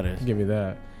what that is. Give me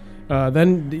that.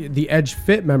 Then the Edge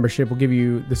Fit membership will give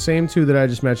you the same two that I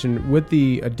just mentioned, with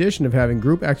the addition of having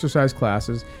group exercise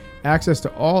classes, access to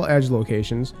all Edge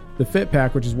locations, the Fit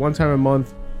Pack, which is one time a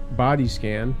month body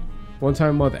scan, one time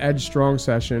a month Edge Strong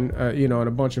session, and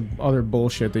a bunch of other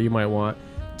bullshit that you might want,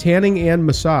 tanning and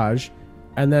massage,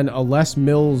 and then a Les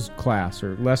Mills class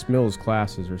or Les Mills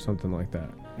classes or something like that.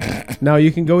 Now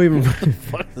you can go even.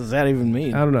 What does that even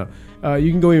mean? I don't know.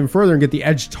 You can go even further and get the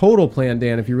Edge Total plan,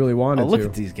 Dan, if you really wanted Oh, look to.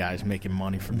 at these guys making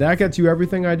money from That gets you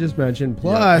everything I just mentioned.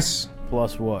 Plus,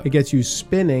 Plus what? it gets you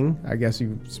spinning. I guess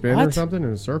you spin or What? something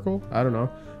in a circle. I don't know.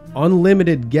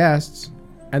 Unlimited guests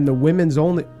and the women's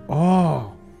only.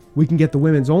 Oh, we can get the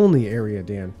women's only area,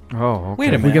 Dan. Oh, okay. Wait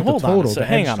a We minute. get the Hold on. total, So the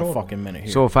hang Edge on a total. fucking minute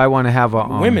here. So if I want to have a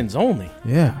women's only.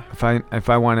 Yeah. if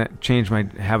I want to change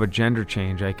have a gender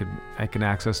change, I can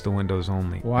access the Windows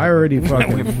only. Well, I already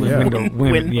fucking.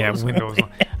 yeah. Windows.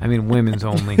 I mean women's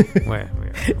only. Wait.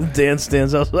 Dan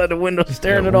stands outside the window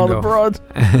staring Yeah, at all the window. broads.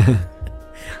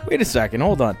 Wait a second.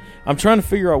 Hold on. I'm trying to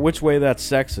figure out which way that's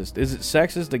sexist. Is it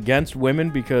sexist against women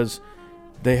because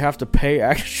they have to pay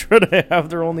extra to have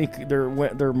their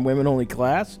women only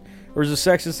class, or is it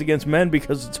sexist against men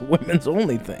because it's a women's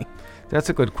only thing? That's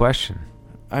a good question.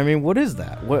 I mean, what is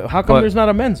that? How come But- there's not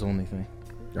a men's only thing?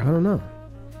 I don't know.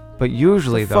 But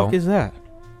usually The though, fuck is that?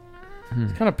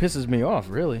 It kind of pisses me off,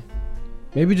 really.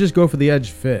 Maybe just go for the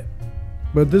Edge Fit.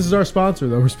 But this is our sponsor,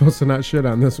 though. We're supposed to not shit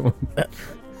on this one.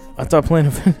 I thought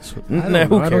Planet Fitness. I don't Nah, know.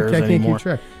 who I cares can't anymore? keep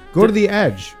track. Go to the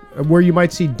Edge, where you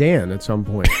might see Dan at some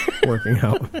point working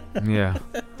out. yeah,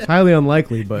 It's highly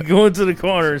unlikely, but Go into the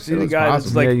corner and see It the was guy that's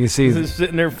possible. like yeah, you see, he's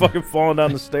sitting there fucking falling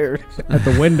down the stairs. at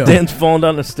the window. Dan's falling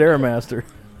down the Stairmaster.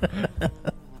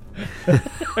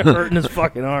 Hurting his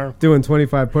fucking arm. Doing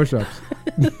 25 push-ups.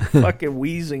 Fucking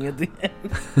wheezing at the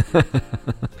end.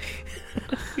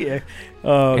 Yeah.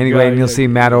 Oh, anyway, God, and you'll yeah. see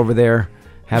Matt over there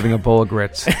having a bowl of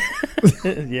grits.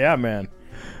 Yeah, man.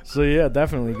 So, yeah,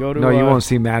 definitely go to... No, you won't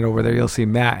see Matt over there. You'll see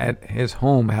Matt at his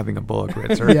home having a bowl of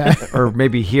grits, or, Yeah. or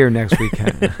maybe here next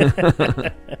weekend.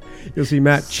 You'll see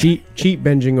Matt cheat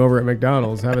binging over at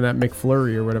McDonald's, having that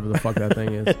McFlurry or whatever the fuck that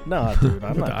thing is. Nah, dude, I'm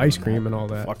With not the ice doing cream that. and all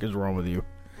that. What the fuck is wrong with you?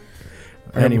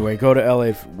 Anyway, go to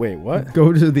LA... Wait, what?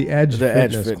 Go to the Edge The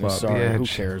Edge Fitness Fitness. Club. Sorry, The who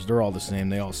Edge. cares? They're all the same.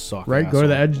 They all suck. Right? Go to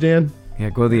the asshole. Edge, Dan? Yeah,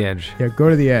 go to the Edge. Yeah, go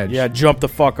to the Edge. Yeah, jump the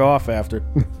fuck off after.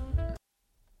 We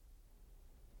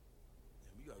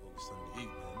gotta go get something to eat,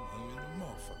 man. I'm hungry in the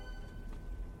motherfucker.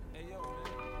 Hey, yo, man.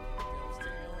 What's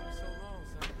taking on so long,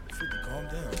 son? 50, calm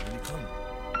down. When you coming?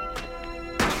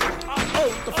 Oh,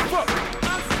 what the fuck? I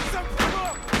see something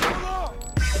wrong. Hold on.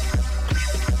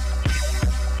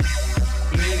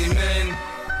 Many men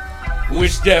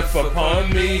wish death upon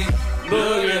me.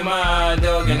 Look at my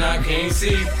dog and I can't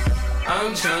see.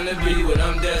 I'm trying to be what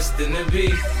I'm destined to be.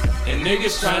 And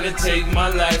niggas trying to take my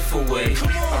life away.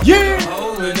 Yeah!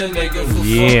 Hole in a nigga for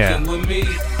Yeah. fucking with me.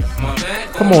 My man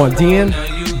Come on, Dan. now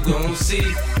you gon' see.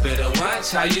 Better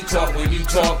watch how you talk when you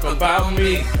talk about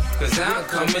me. Cause I'll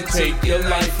come and take your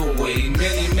life away.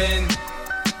 Many men,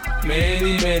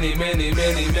 many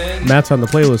men. Matt's on the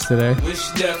playlist today.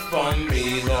 Wish death on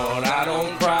me, Lord. I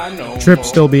don't cry no Trip more.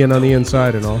 still being on the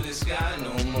inside and all.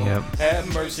 Yep.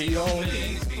 Have mercy on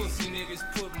me. Pussy niggas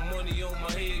put money on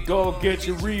my head. Go get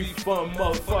your refund,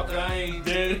 motherfucker. I ain't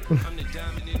dead. I'm the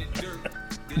diamond in the dirt.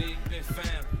 That ain't been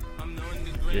found. I'm the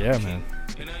underground. Yeah, man.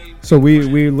 So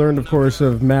we learned, of course,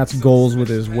 of Matt's goals with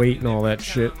his weight and all that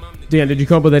shit. Dan, did you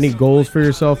come up with any goals for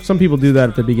yourself? Some people do that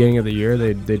at the beginning of the year.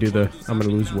 They do the, I'm going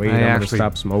to lose weight, I'm going to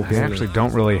stop smoking. I actually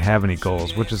don't really have any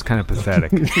goals, which is kind of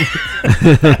pathetic.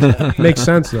 Makes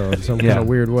sense, though, in some kind of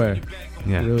weird way.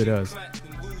 Yeah. It really does.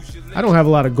 I don't have a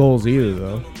lot of goals either,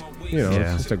 though. You know,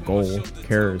 Yeah. it's just a goal. Who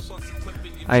cares?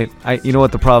 I you know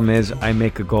what the problem is? I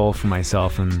make a goal for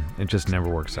myself and it just never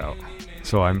works out.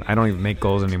 So I don't even make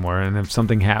goals anymore. And if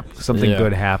something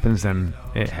good happens, then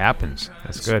it happens.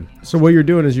 That's good. So what you're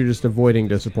doing is you're just avoiding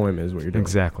disappointment is what you're doing.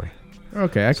 Exactly.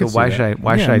 Okay, I So can see why that.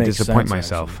 should I it makes disappoint sense,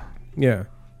 myself? Yeah.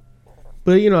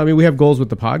 But, you know, I mean, we have goals with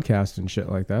the podcast and shit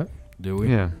like that. Do we?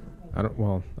 Yeah.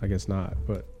 I guess not,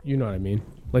 but you know what I mean.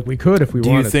 Like, we could if we Do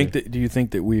you wanted think to. that? Do you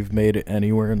think that we've made it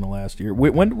anywhere in the last year?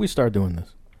 When did we start doing this?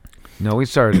 No, we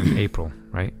started in April,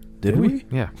 right? Did we?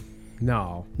 Yeah.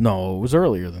 No. No, it was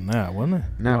earlier than that, wasn't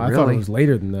it? Not I really. thought it was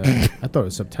later than that. I thought it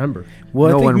was September. Well,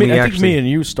 No, I when think, we I think actually- me and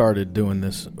you started doing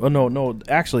this. Oh, no.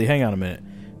 Actually, hang on a minute.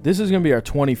 This is going to be our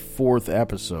 24th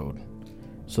episode.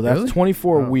 So that's Really?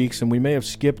 24 Oh. weeks, and we may have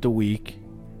skipped a week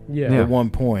Yeah. at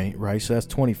one point, right? So that's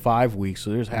 25 weeks.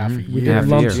 So there's half a year. We Yeah, did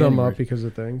lump year. some up because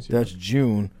of things. Yeah. That's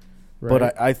June. Right.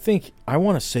 But I think I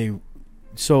want to say,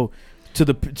 so to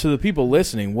the people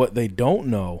listening, what they don't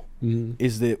know Mhm.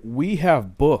 is that we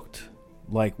have booked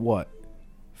like what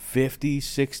 50,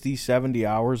 60, 70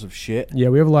 hours of shit Yeah,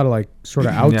 we have a lot of, like, sort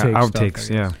of outtakes. Yeah, stuff, I outtakes, guess.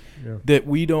 yeah. that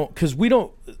we don't, because we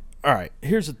don't. All right,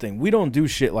 here's the thing: we don't do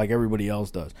shit like everybody else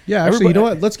does. Yeah, actually, you know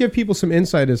Everybody- what? Let's give people some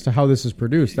insight as to how this is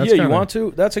produced. That's yeah, you kinda- want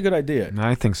to? That's a good idea.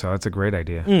 I think so. That's a great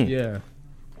idea. Yeah.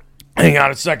 Hang on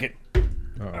a second.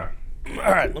 All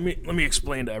right, let me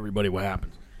explain to everybody what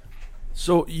happens.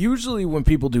 So usually when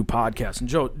people do podcasts, and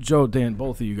Joe, Dan,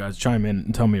 both of you guys chime in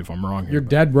and tell me if I'm wrong here. You're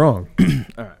dead wrong.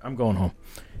 All right, I'm going home.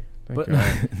 Thank But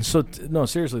God. no,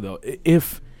 seriously though,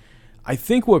 if I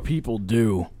think what people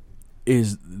do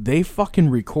is they fucking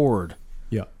record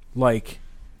Yeah. like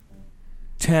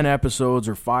 10 episodes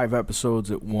or 5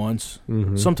 episodes at once.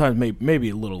 Mhm. Sometimes maybe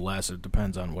a little less. It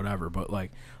depends on whatever. But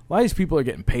like a lot of these people are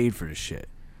getting paid for this shit.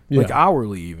 Like Yeah.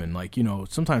 hourly even. Like, you know,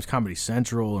 sometimes Comedy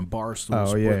Central and Barstool. Oh,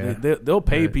 Sport, yeah. they'll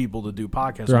pay Right. people to do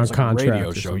podcasts. They're on It's like a contract radio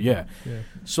or show. something. Yeah. Yeah.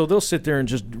 So they'll sit there and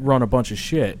just run a bunch of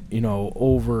shit, you know,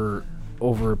 over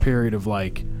a period of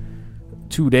like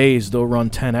 2 days. They'll run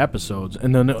 10 episodes,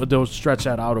 and then they'll stretch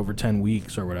that out over 10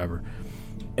 weeks or whatever.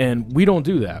 And we don't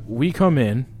do that. We come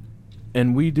in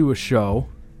and we do a show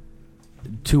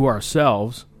to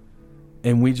ourselves,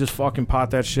 and we just fucking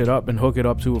pot that shit up and hook it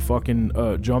up to a fucking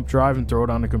jump drive and throw it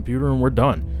on the computer, and we're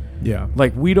done. Yeah.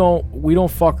 Like we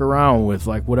don't fuck around with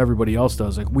like what everybody else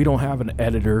does. Like we don't have an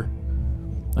editor.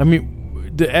 I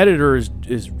mean, the editor is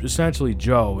essentially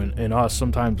Joe and us.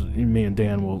 Sometimes me and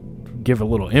Dan will give a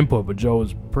little input, but Joe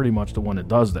is pretty much the one that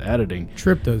does the editing.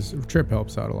 Trip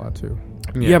helps out a lot too.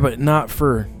 Yeah, but not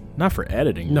for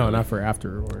editing. No, really. not for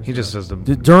afterwards. He just does the.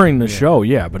 During the show,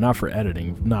 yeah, but not for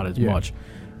editing, not as Yeah. much.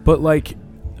 But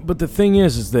the thing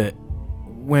is that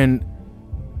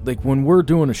when we're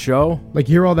doing a show, Like,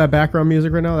 you hear all that background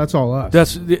music right now? That's all us.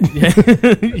 that's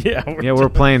yeah, Yeah, we're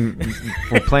playing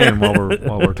while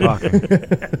we're talking.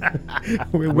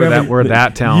 we We're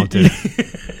that talented.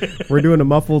 we're doing a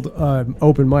muffled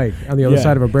open mic on the other Yeah.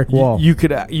 side of a brick wall. You could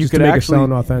just to make it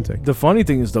sound actually. authentic. The funny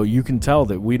thing is though, you can tell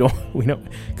that we don't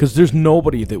because there's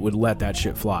nobody that would let that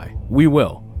shit fly. We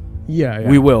will. Yeah.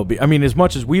 We will be. I mean, as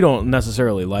much as we don't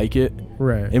necessarily like it,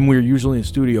 Right. and we're usually in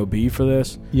Studio B for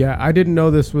this. Yeah, I didn't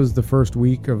know this was the first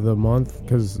week of the month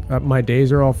because my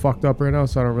days are all fucked up right now,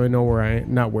 so I don't really know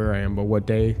not where I am, but what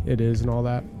day it is and all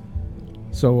that.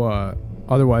 So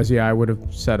otherwise, yeah, I would have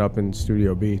set up in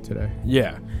Studio B today.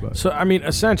 Yeah. But- So I mean,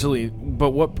 essentially, but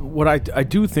what I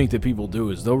do think that people do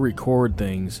is they'll record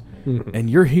things, and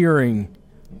you're hearing,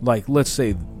 like, let's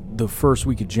say the first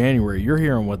week of January, you're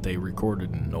hearing what they recorded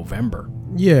in November.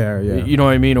 Yeah. You know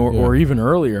what I mean, or Yeah. even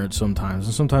earlier sometimes,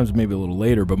 and sometimes maybe a little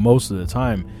later, but most of the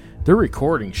time they're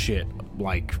recording shit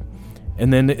like,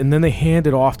 and then they hand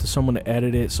it off to someone to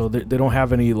edit it, so they don't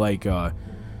have any like.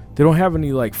 They don't have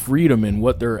any like freedom in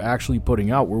what they're actually putting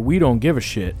out, where we don't give a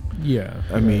shit. Yeah.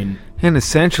 I mean, And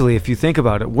essentially, if you think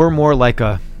about it, we're more like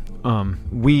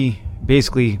we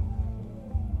basically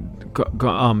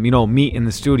meet in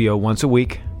the studio once a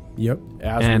week. Yep.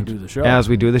 As we do the show. As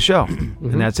we do the show.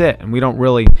 And that's it. And we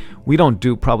don't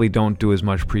do as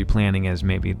much pre-planning as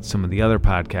maybe some of the other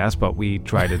podcasts, but we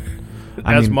try to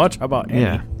much? How about any?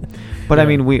 Yeah. But I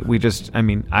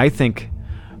mean, I think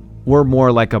we're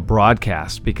more like a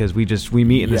broadcast because we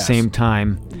meet in the same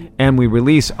time, and we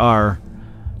release our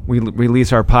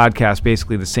podcast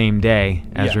basically the same day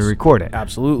as we record it.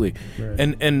 Absolutely.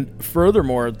 Right. And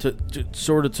furthermore,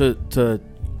 to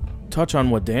touch on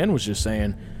what Dan was just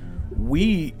saying,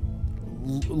 we,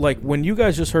 like, when you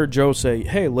guys just heard Joe say,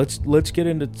 hey, let's get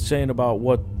into saying about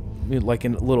what, like, a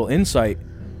little insight,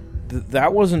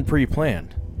 that wasn't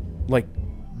pre-planned. Like,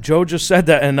 Joe just said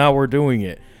that, and now we're doing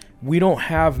it. We don't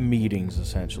have meetings,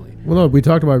 essentially. Well, no, we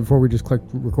talked about it before we just clicked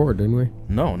record, didn't we?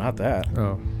 No, not that.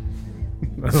 Oh.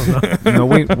 I don't know. No,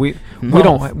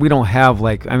 we don't have,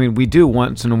 like, I mean, we do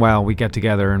once in a while. We get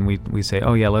together and we say,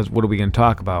 oh yeah, what are we going to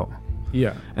talk about?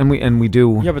 Yeah, and we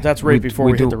do. Yeah, but that's right before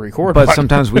we hit the record. But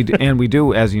sometimes we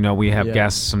do, as you know, we have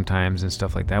guests sometimes and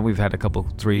stuff like that. We've had a couple,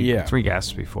 three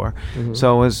guests before,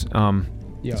 so it's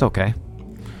okay.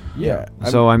 Yeah.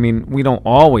 So I mean, we don't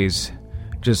always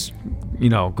just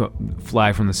go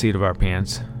fly from the seat of our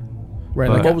pants. Right.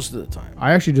 Like most of the time.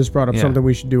 I actually just brought up something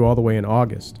we should do all the way in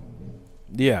August.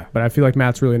 Yeah, but I feel like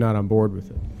Matt's really not on board with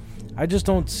it. I just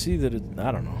don't see that.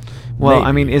 I don't know. Well, Maybe.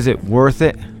 I mean, is it worth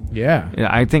it? Yeah,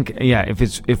 I think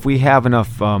if we have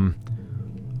enough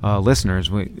listeners,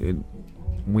 we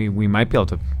might be able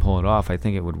to pull it off. I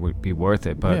think it would be worth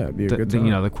it. But it'd be a good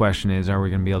time. The question is, are we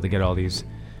going to be able to get all these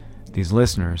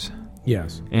listeners?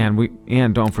 Yes,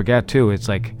 and don't forget too, it's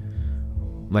like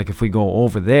if we go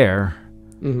over there,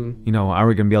 are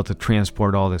we going to be able to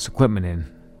transport all this equipment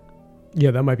in?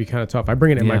 Yeah, that might be kind of tough. I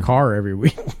bring it in my car every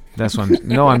week. That's what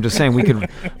I'm just saying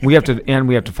we have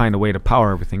to find a way to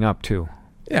power everything up too.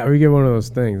 Yeah, we get one of those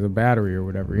things, a battery or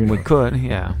whatever. We could,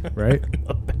 yeah. Right?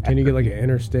 Can you get like an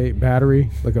interstate battery,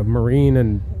 like a marine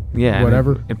and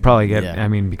whatever? It'd probably get, I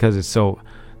mean, because it's so,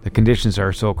 the conditions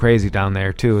are so crazy down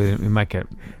there too, it might get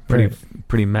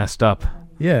pretty messed up.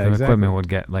 Yeah, the equipment would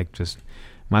get might as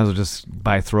well just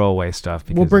buy throwaway stuff.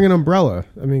 We'll bring an umbrella.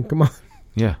 I mean, come on.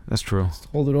 Yeah, that's true. Just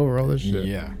hold it over all this shit.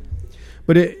 Yeah.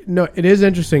 But it is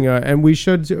interesting, and I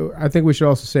think we should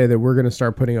also say that we're going to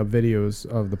start putting up videos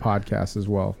of the podcast as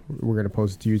well. We're going to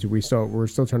post it to YouTube. We're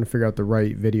still trying to figure out the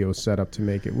right video setup to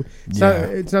make it. It's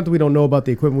not that we don't know about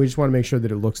the equipment. We just want to make sure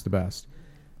that it looks the best.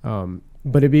 But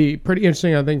it'd be pretty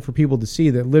interesting, I think, for people to see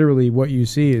that literally what you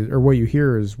see or what you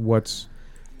hear is what's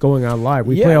going on live.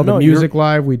 We play all the music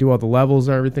live. We do all the levels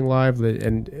and everything live.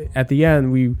 And at the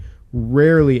end, we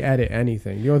rarely edit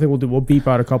anything. The only thing we'll beep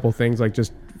out a couple things, like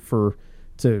just for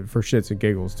shits and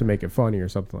giggles to make it funny or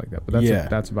something like that. But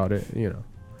that's about it,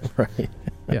 Right.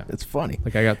 Yeah. It's funny.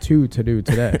 Like I got 2 to do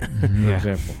today, for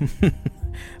example.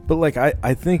 But like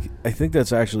I think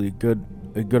that's actually a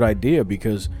good idea,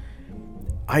 because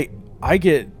I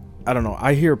get, I don't know,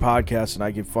 I hear podcasts and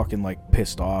I get fucking like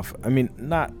pissed off. I mean,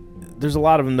 there's a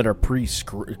lot of them that are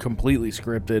completely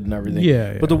scripted and everything.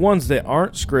 Yeah. But the ones that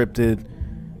aren't scripted,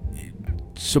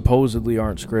 supposedly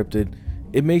aren't scripted,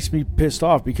 it makes me pissed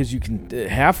off, because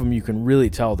half of them you can really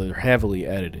tell they're heavily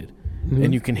edited,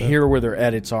 and you can hear where their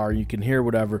edits are, you can hear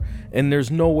whatever, and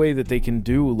there's no way that they can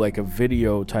do like a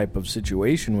video type of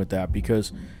situation with that,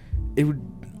 because it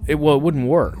wouldn't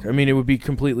work. I mean, it would be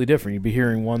completely different. You'd be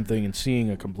hearing one thing and seeing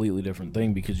a completely different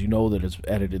thing, because you know that it's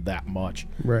edited that much.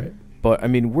 Right. But I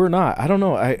mean, we're not. I don't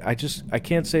know. I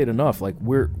can't say it enough. Like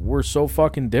we're so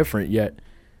fucking different, yet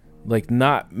like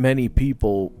not many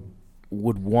people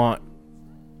would want.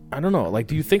 I don't know. Like,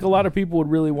 do you think a lot of people would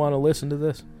really want to listen to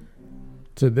this?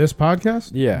 To this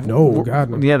podcast? Yeah. No, God,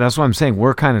 no. Yeah, that's what I'm saying.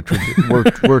 We're kind of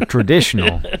we're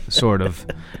traditional, sort of,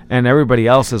 and everybody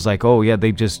else is like, oh yeah,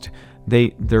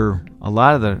 they're a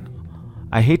lot of the.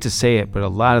 I hate to say it, but a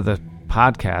lot of the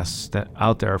podcasts that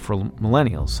out there are for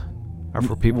millennials, are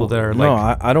for people that are like.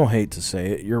 No, I don't hate to say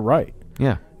it. You're right.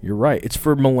 Yeah, you're right. It's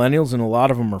for millennials, and a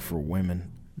lot of them are for women.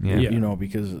 Yeah.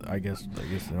 Because I guess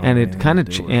and it kind of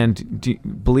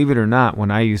believe it or not,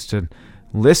 when I used to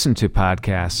listen to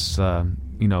podcasts,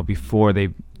 before they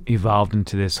evolved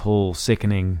into this whole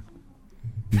sickening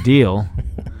deal,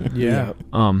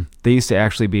 they used to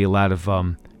actually be a lot of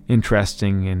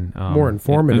interesting and more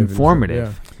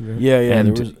informative. Yeah.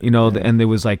 And and there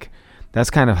was like, that's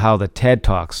kind of how the TED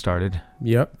Talk started.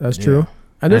 Yep, that's true.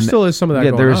 And there still is some of that.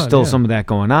 Yeah, there's still some of that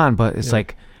going on, but it's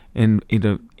like. And it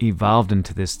evolved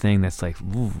into this thing that's like,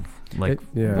 ooh, like.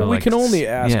 Well, we can only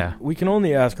ask. Yeah. We can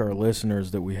only ask our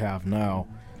listeners that we have now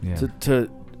to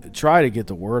try to get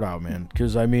the word out, man.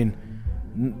 Because I mean,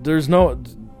 there's no.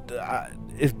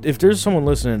 if there's someone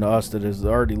listening to us that has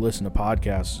already listened to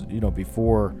podcasts,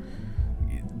 before,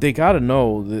 they got to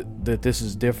know that this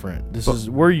is different.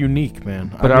 We're unique,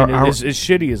 man. But as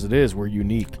shitty as it is, we're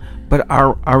unique. But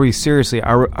are we seriously?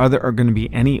 Are there going to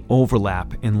be any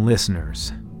overlap in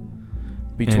listeners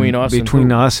between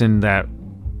us and that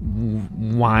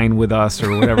wine with us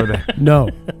or whatever? No,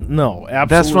 absolutely.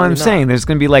 That's what I'm saying. There's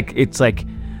going to be it's like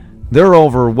they're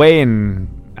over way in,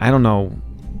 I don't know,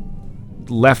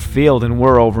 left field, and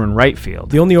we're over in right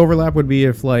field. The only overlap would be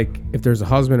if there's a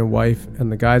husband and wife,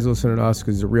 and the guy's listening to us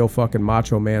because it's a real fucking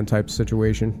macho man type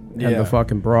situation, and the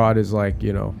fucking broad is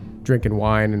drinking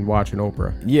wine and watching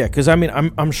Oprah. Yeah, because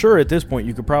I'm sure at this point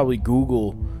you could probably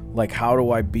Google how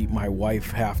do I beat my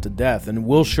wife half to death, and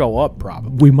we'll show up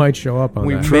probably. We might show up on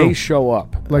that. We may show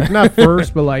up. Not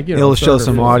first, but it'll show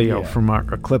some audio from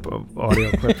a clip of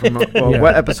audio clip from.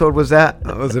 What episode was that?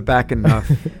 Was it back in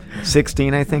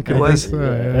 16? I think it was.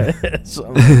 I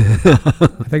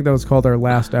think that was called our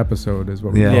last episode, is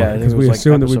what we called it, because we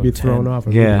assumed that we'd be thrown off.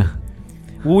 Yeah.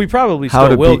 Well, we probably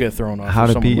still will get thrown off. How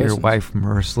to beat your wife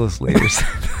mercilessly or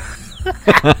something.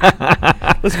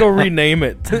 Let's go rename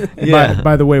it. Yeah.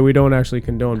 By the way, we don't actually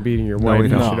condone beating your wife. You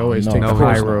should always take the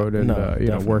high road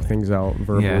and work things out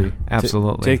verbally. Yeah,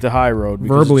 absolutely. Take the high road.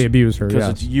 Verbally abuse her, because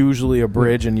it's usually a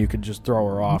bridge, and you could just throw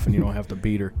her off, and you don't have to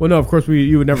beat her. Well, no, of course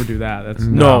you would never do that. That's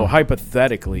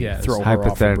hypothetically, throw her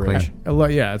off a bridge.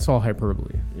 Yeah, it's all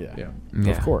hyperbole. Yeah.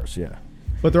 Of course, yeah.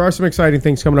 But there are some exciting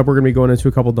things coming up. We're going to be going into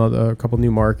a couple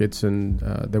new markets and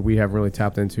that we haven't really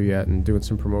tapped into yet, and doing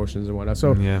some promotions and whatnot.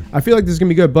 So I feel like this is going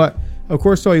to be good. But of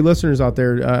course, to all you listeners out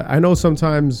there, I know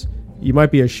sometimes you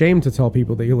might be ashamed to tell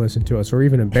people that you listen to us, or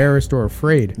even embarrassed or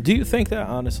afraid. Do you think that,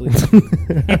 honestly?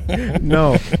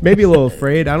 No, maybe a little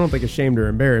afraid. I don't think ashamed or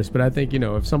embarrassed, but I think,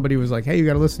 if somebody was like, hey, you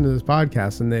got to listen to this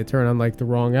podcast, and they turn on the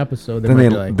wrong episode, then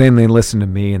they listen to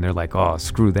me and they're like, oh,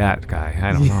 screw that guy.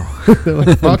 I don't know. They're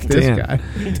like, fuck this guy.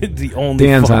 The only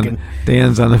Dan's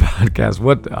on the podcast.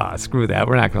 What? Screw that.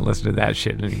 We're not going to listen to that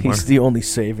shit anymore. He's the only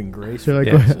saving grace. So I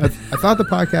thought the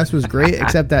podcast was great,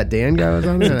 except that Dan guy was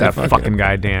on there. That fucking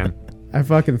guy, Dan. I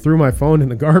fucking threw my phone in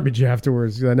the garbage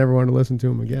afterwards because I never wanted to listen to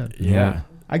him again. Yeah.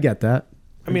 I get that.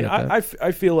 I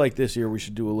feel like this year we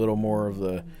should do a little more of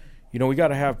the, we got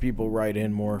to have people write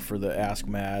in more for the Ask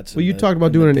Mats. Well, you talked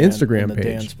about doing an Instagram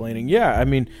page. Dansplaining.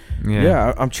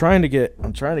 Yeah, I'm trying to get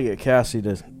Cassie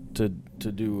to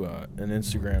do an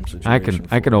Instagram situation.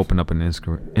 I could open up an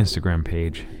Instagram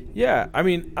page. Yeah, I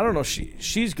don't know.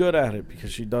 She's good at it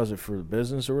because she does it for the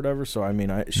business or whatever. So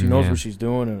she knows what she's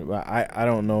doing, and I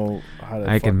don't know how to.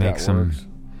 Works.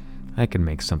 I can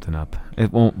make something up.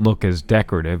 It won't look as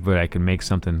decorative, but I can make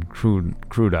something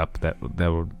crude up that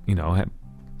would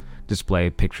display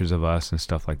pictures of us and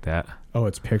stuff like that. Oh,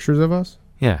 it's pictures of us?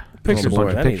 Yeah, pictures a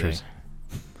bunch of pictures.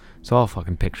 It's all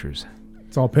fucking pictures.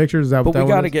 It's all pictures. Is that but what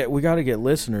we gotta get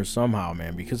listeners somehow,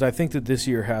 man. Because I think that this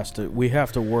year we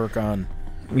have to work on.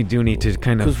 We do need to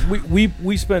kind of, because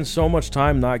we spend so much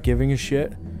time not giving a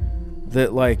shit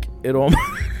that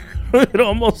it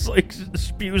almost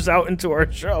spews out into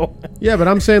our show. Yeah, but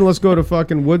I'm saying let's go to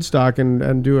fucking Woodstock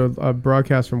and do a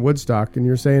broadcast from Woodstock, and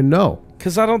you're saying no.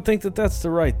 Because I don't think that that's the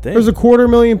right thing. There's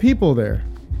 250,000 people there.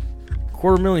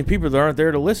 250,000 people that aren't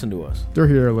there to listen to us. They're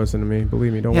here to listen to me.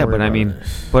 Believe me, don't worry. Yeah,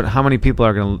 but but how many people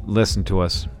are going to listen to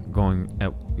us going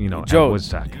at Joe, at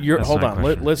Woodstock? Hold on.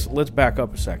 Let's back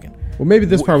up a second. Well, maybe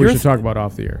this part we should talk about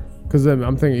off the air. Because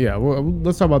I'm thinking,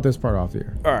 let's talk about this part off the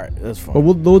air. All right, that's fine. But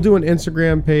we'll do an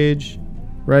Instagram page,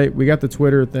 right? We got the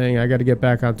Twitter thing. I got to get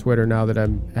back on Twitter now that I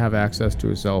have access to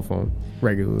a cell phone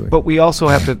regularly. But we also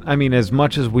have to, as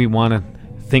much as we want to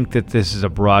think that this is a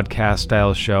broadcast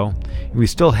style show, we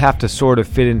still have to sort of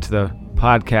fit into the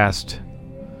podcast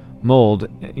mold,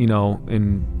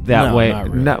 in that way.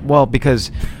 Not really. Because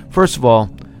first of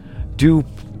all,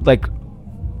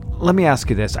 let me ask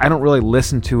you this. I don't really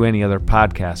listen to any other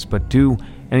podcasts, but do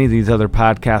any of these other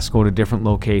podcasts go to different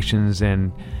locations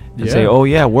and say, "Oh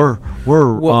yeah, we're our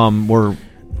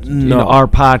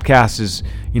podcast is,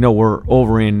 we're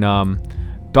over in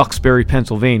Duxbury,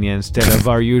 Pennsylvania, instead of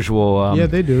our usual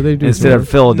they do instead of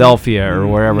Philadelphia or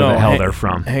wherever the hell they're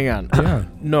from." Hang on. Yeah.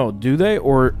 No, do they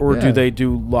or do they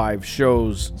do live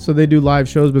shows? So they do live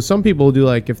shows, but some people do,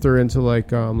 if they're into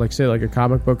say a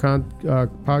comic book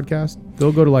podcast,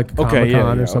 they'll go to a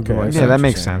Comic-Con or something like that. Yeah, that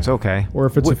makes sense. Okay. Or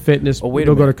if it's a fitness,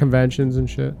 they'll go to conventions and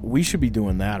shit. We should be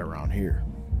doing that around here.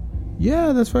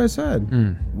 Yeah, that's what I said.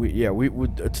 We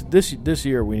this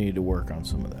year we need to work on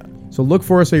some of that. So look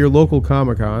for us at your local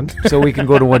Comic-Con. So we can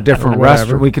go to a different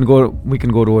Whatever. restaurant. We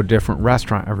can go to a different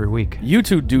restaurant every week. You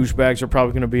two douchebags are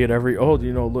probably going to be at every. Oh,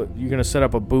 you know, look, you're going to set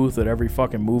up a booth at every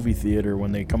fucking movie theater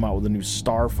when they come out with a new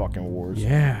Star fucking Wars.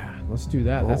 Yeah, let's do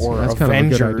that. That's or kind of a good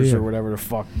Avengers idea. or whatever the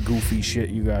fuck goofy shit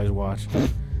you guys watch.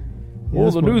 Yeah,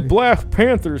 The new Black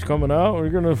Panther's coming out. We're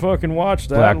going to fucking watch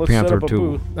that. Black Let's Panther set up a 2.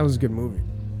 booth. That was a good movie.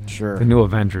 Sure. The new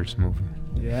Avengers movie.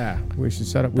 Yeah, we should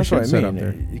set up. We That's should what set I up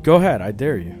there. mean. Go ahead. I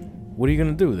dare you. What are you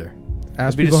going to do there?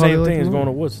 Ask It'd be the people how they same like thing the as going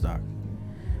to movie. Woodstock.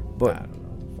 But Fuck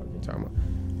you talking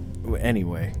about.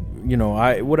 anyway, you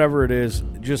know, whatever it is,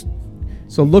 just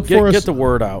So look for us. get the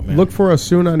word out, man. Look for us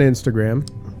soon on Instagram,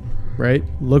 right?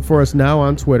 Look for us now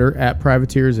on Twitter at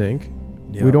Privateers Inc.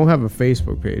 Yeah. We don't have a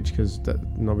Facebook page because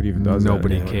nobody even does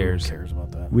Nobody that. anymore. cares. Who cares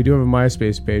about that? We do have a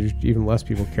MySpace page. Even less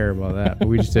people care about that, but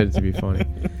we just did it to be funny.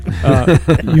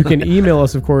 You can email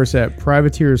us, of course, at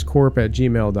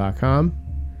privateerscorp@gmail.com.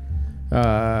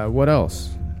 What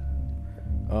else?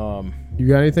 You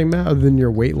got anything, Matt, other than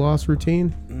your weight loss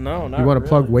routine? No, not You want to really.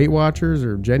 plug Weight Watchers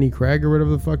or Jenny Craig or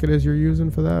whatever the fuck it is you're using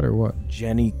for that, or what?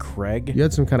 Jenny Craig? You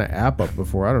had some kind of app up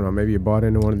before. I don't know. Maybe you bought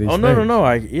into one of these. Oh, things. no.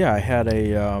 I had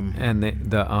a... And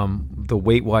the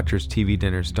Weight Watchers TV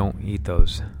dinners, don't eat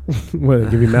those. What, they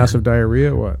give you massive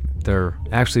diarrhea? What? They're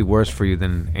actually worse for you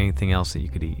than anything else that you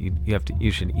could eat.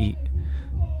 You should eat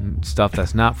stuff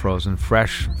that's not frozen,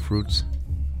 fresh fruits.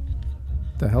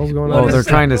 The hell's going on? Oh, they're there?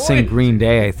 trying to sing Green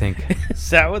Day, I think. Is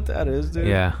that what that is, dude?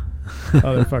 Yeah.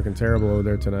 Oh, they're fucking terrible over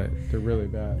there tonight. They're really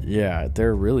bad. Yeah,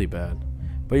 they're really bad.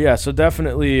 But yeah, so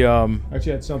definitely... Actually, I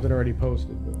had something already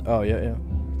posted. But. oh, yeah.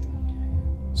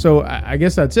 So I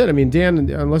guess that's it. I mean, Dan,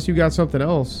 unless you got something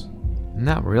else.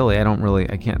 Not really.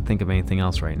 I can't think of anything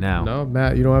else right now. No,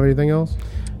 Matt, you don't have anything else?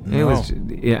 It was,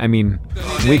 yeah, I mean,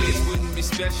 we could.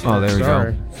 Oh, there we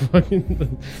Sorry. go.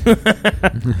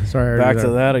 Sorry. I Back already to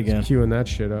did that again. Queuing that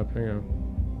shit up. Hang on.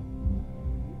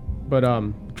 But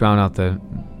Drown out the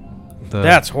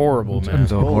That's horrible, man.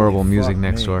 the Holy horrible music fuck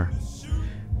next me. door.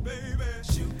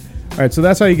 all right, so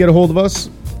that's how you get a hold of us.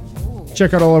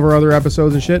 Check out all of our other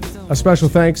episodes and shit. A special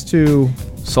thanks to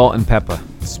Salt and pepper.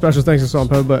 Salt and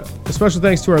Pepper, but a special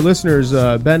thanks to our listeners,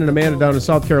 Ben and Amanda down in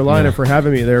South Carolina, for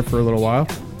having me there for a little while.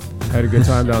 I had a good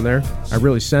time down there. I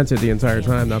really sent it the entire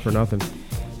time, not for nothing.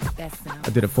 I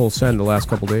did a full send the last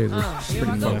couple days. It was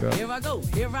pretty fucked up.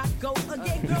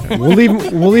 We'll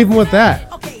leave them with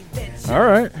that, All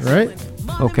right. right?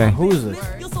 Okay. Who is this?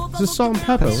 This is Salt and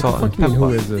Pepper. That's What the Salt fuck and you mean, who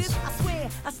Pepper. is this?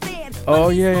 Oh,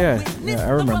 yeah. Yeah, I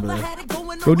remember that.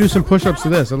 Go do some push-ups to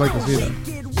this. I'd like to see that.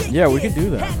 Yeah, we could do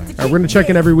that, man. All right, we're going to check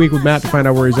in every week with Matt to find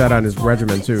out where he's at on his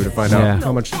regimen, too, to find out Yeah.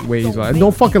 how much weight he's lost. And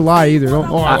don't fucking lie either. Don't, I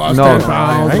lost no, 10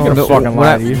 pounds. I ain't gonna Don't- fucking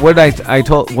lie to you. What did I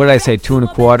say?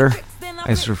 2.25.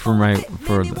 I said for my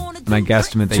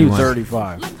guesstimate that you want.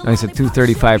 235. I said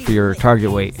 235 for your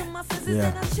target weight.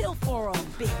 Yeah.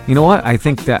 You know what? I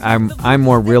think that I'm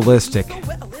more realistic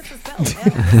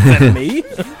Me?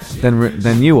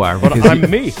 than you are. But because I'm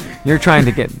me. You're trying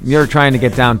to get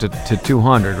down to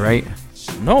 200, right?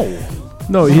 No.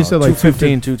 No, he said like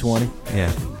 215, 220.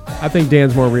 Yeah. I think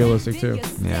Dan's more realistic, too.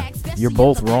 Yeah. You're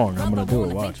both wrong. I'm going to do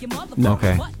it. Watch.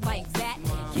 Okay.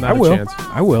 Not I a will. chance.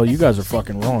 I will. You guys are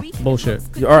fucking wrong. Bullshit.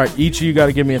 All right. Each of you got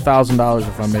to give me $1,000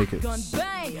 if I make it.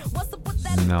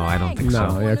 No, I don't think No,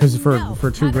 so. yeah, because for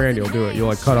 $2,000 you'll do it. You'll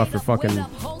like cut off your fucking.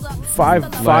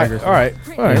 Five. Lag or All right.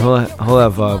 All right. He'll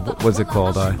have what's it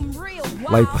called?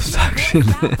 Liposuction.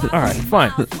 All right.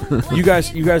 Fine. You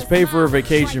guys pay for a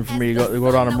vacation for me to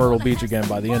go down to Myrtle Beach again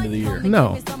by the end of the year.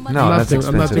 No, No, that's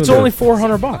I'm not expensive. doing It's that. only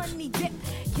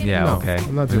 $400. Yeah. No, Okay.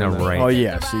 I'm not doing No, that. right. Oh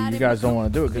yeah. See, you guys don't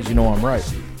want to do it because you know I'm right.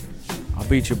 I'll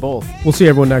beat you both. We'll see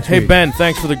everyone next Hey week. Ben,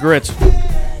 thanks for the grits.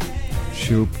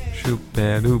 Shoop,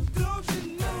 bad oop.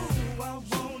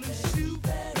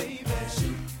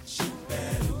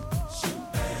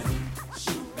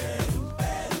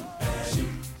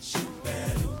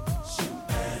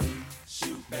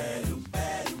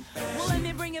 Well, let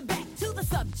me bring it back to the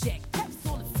subject. Peps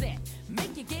on the set.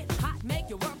 Make you get hot, make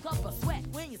you work up a sweat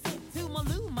when you sit to my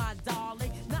loo.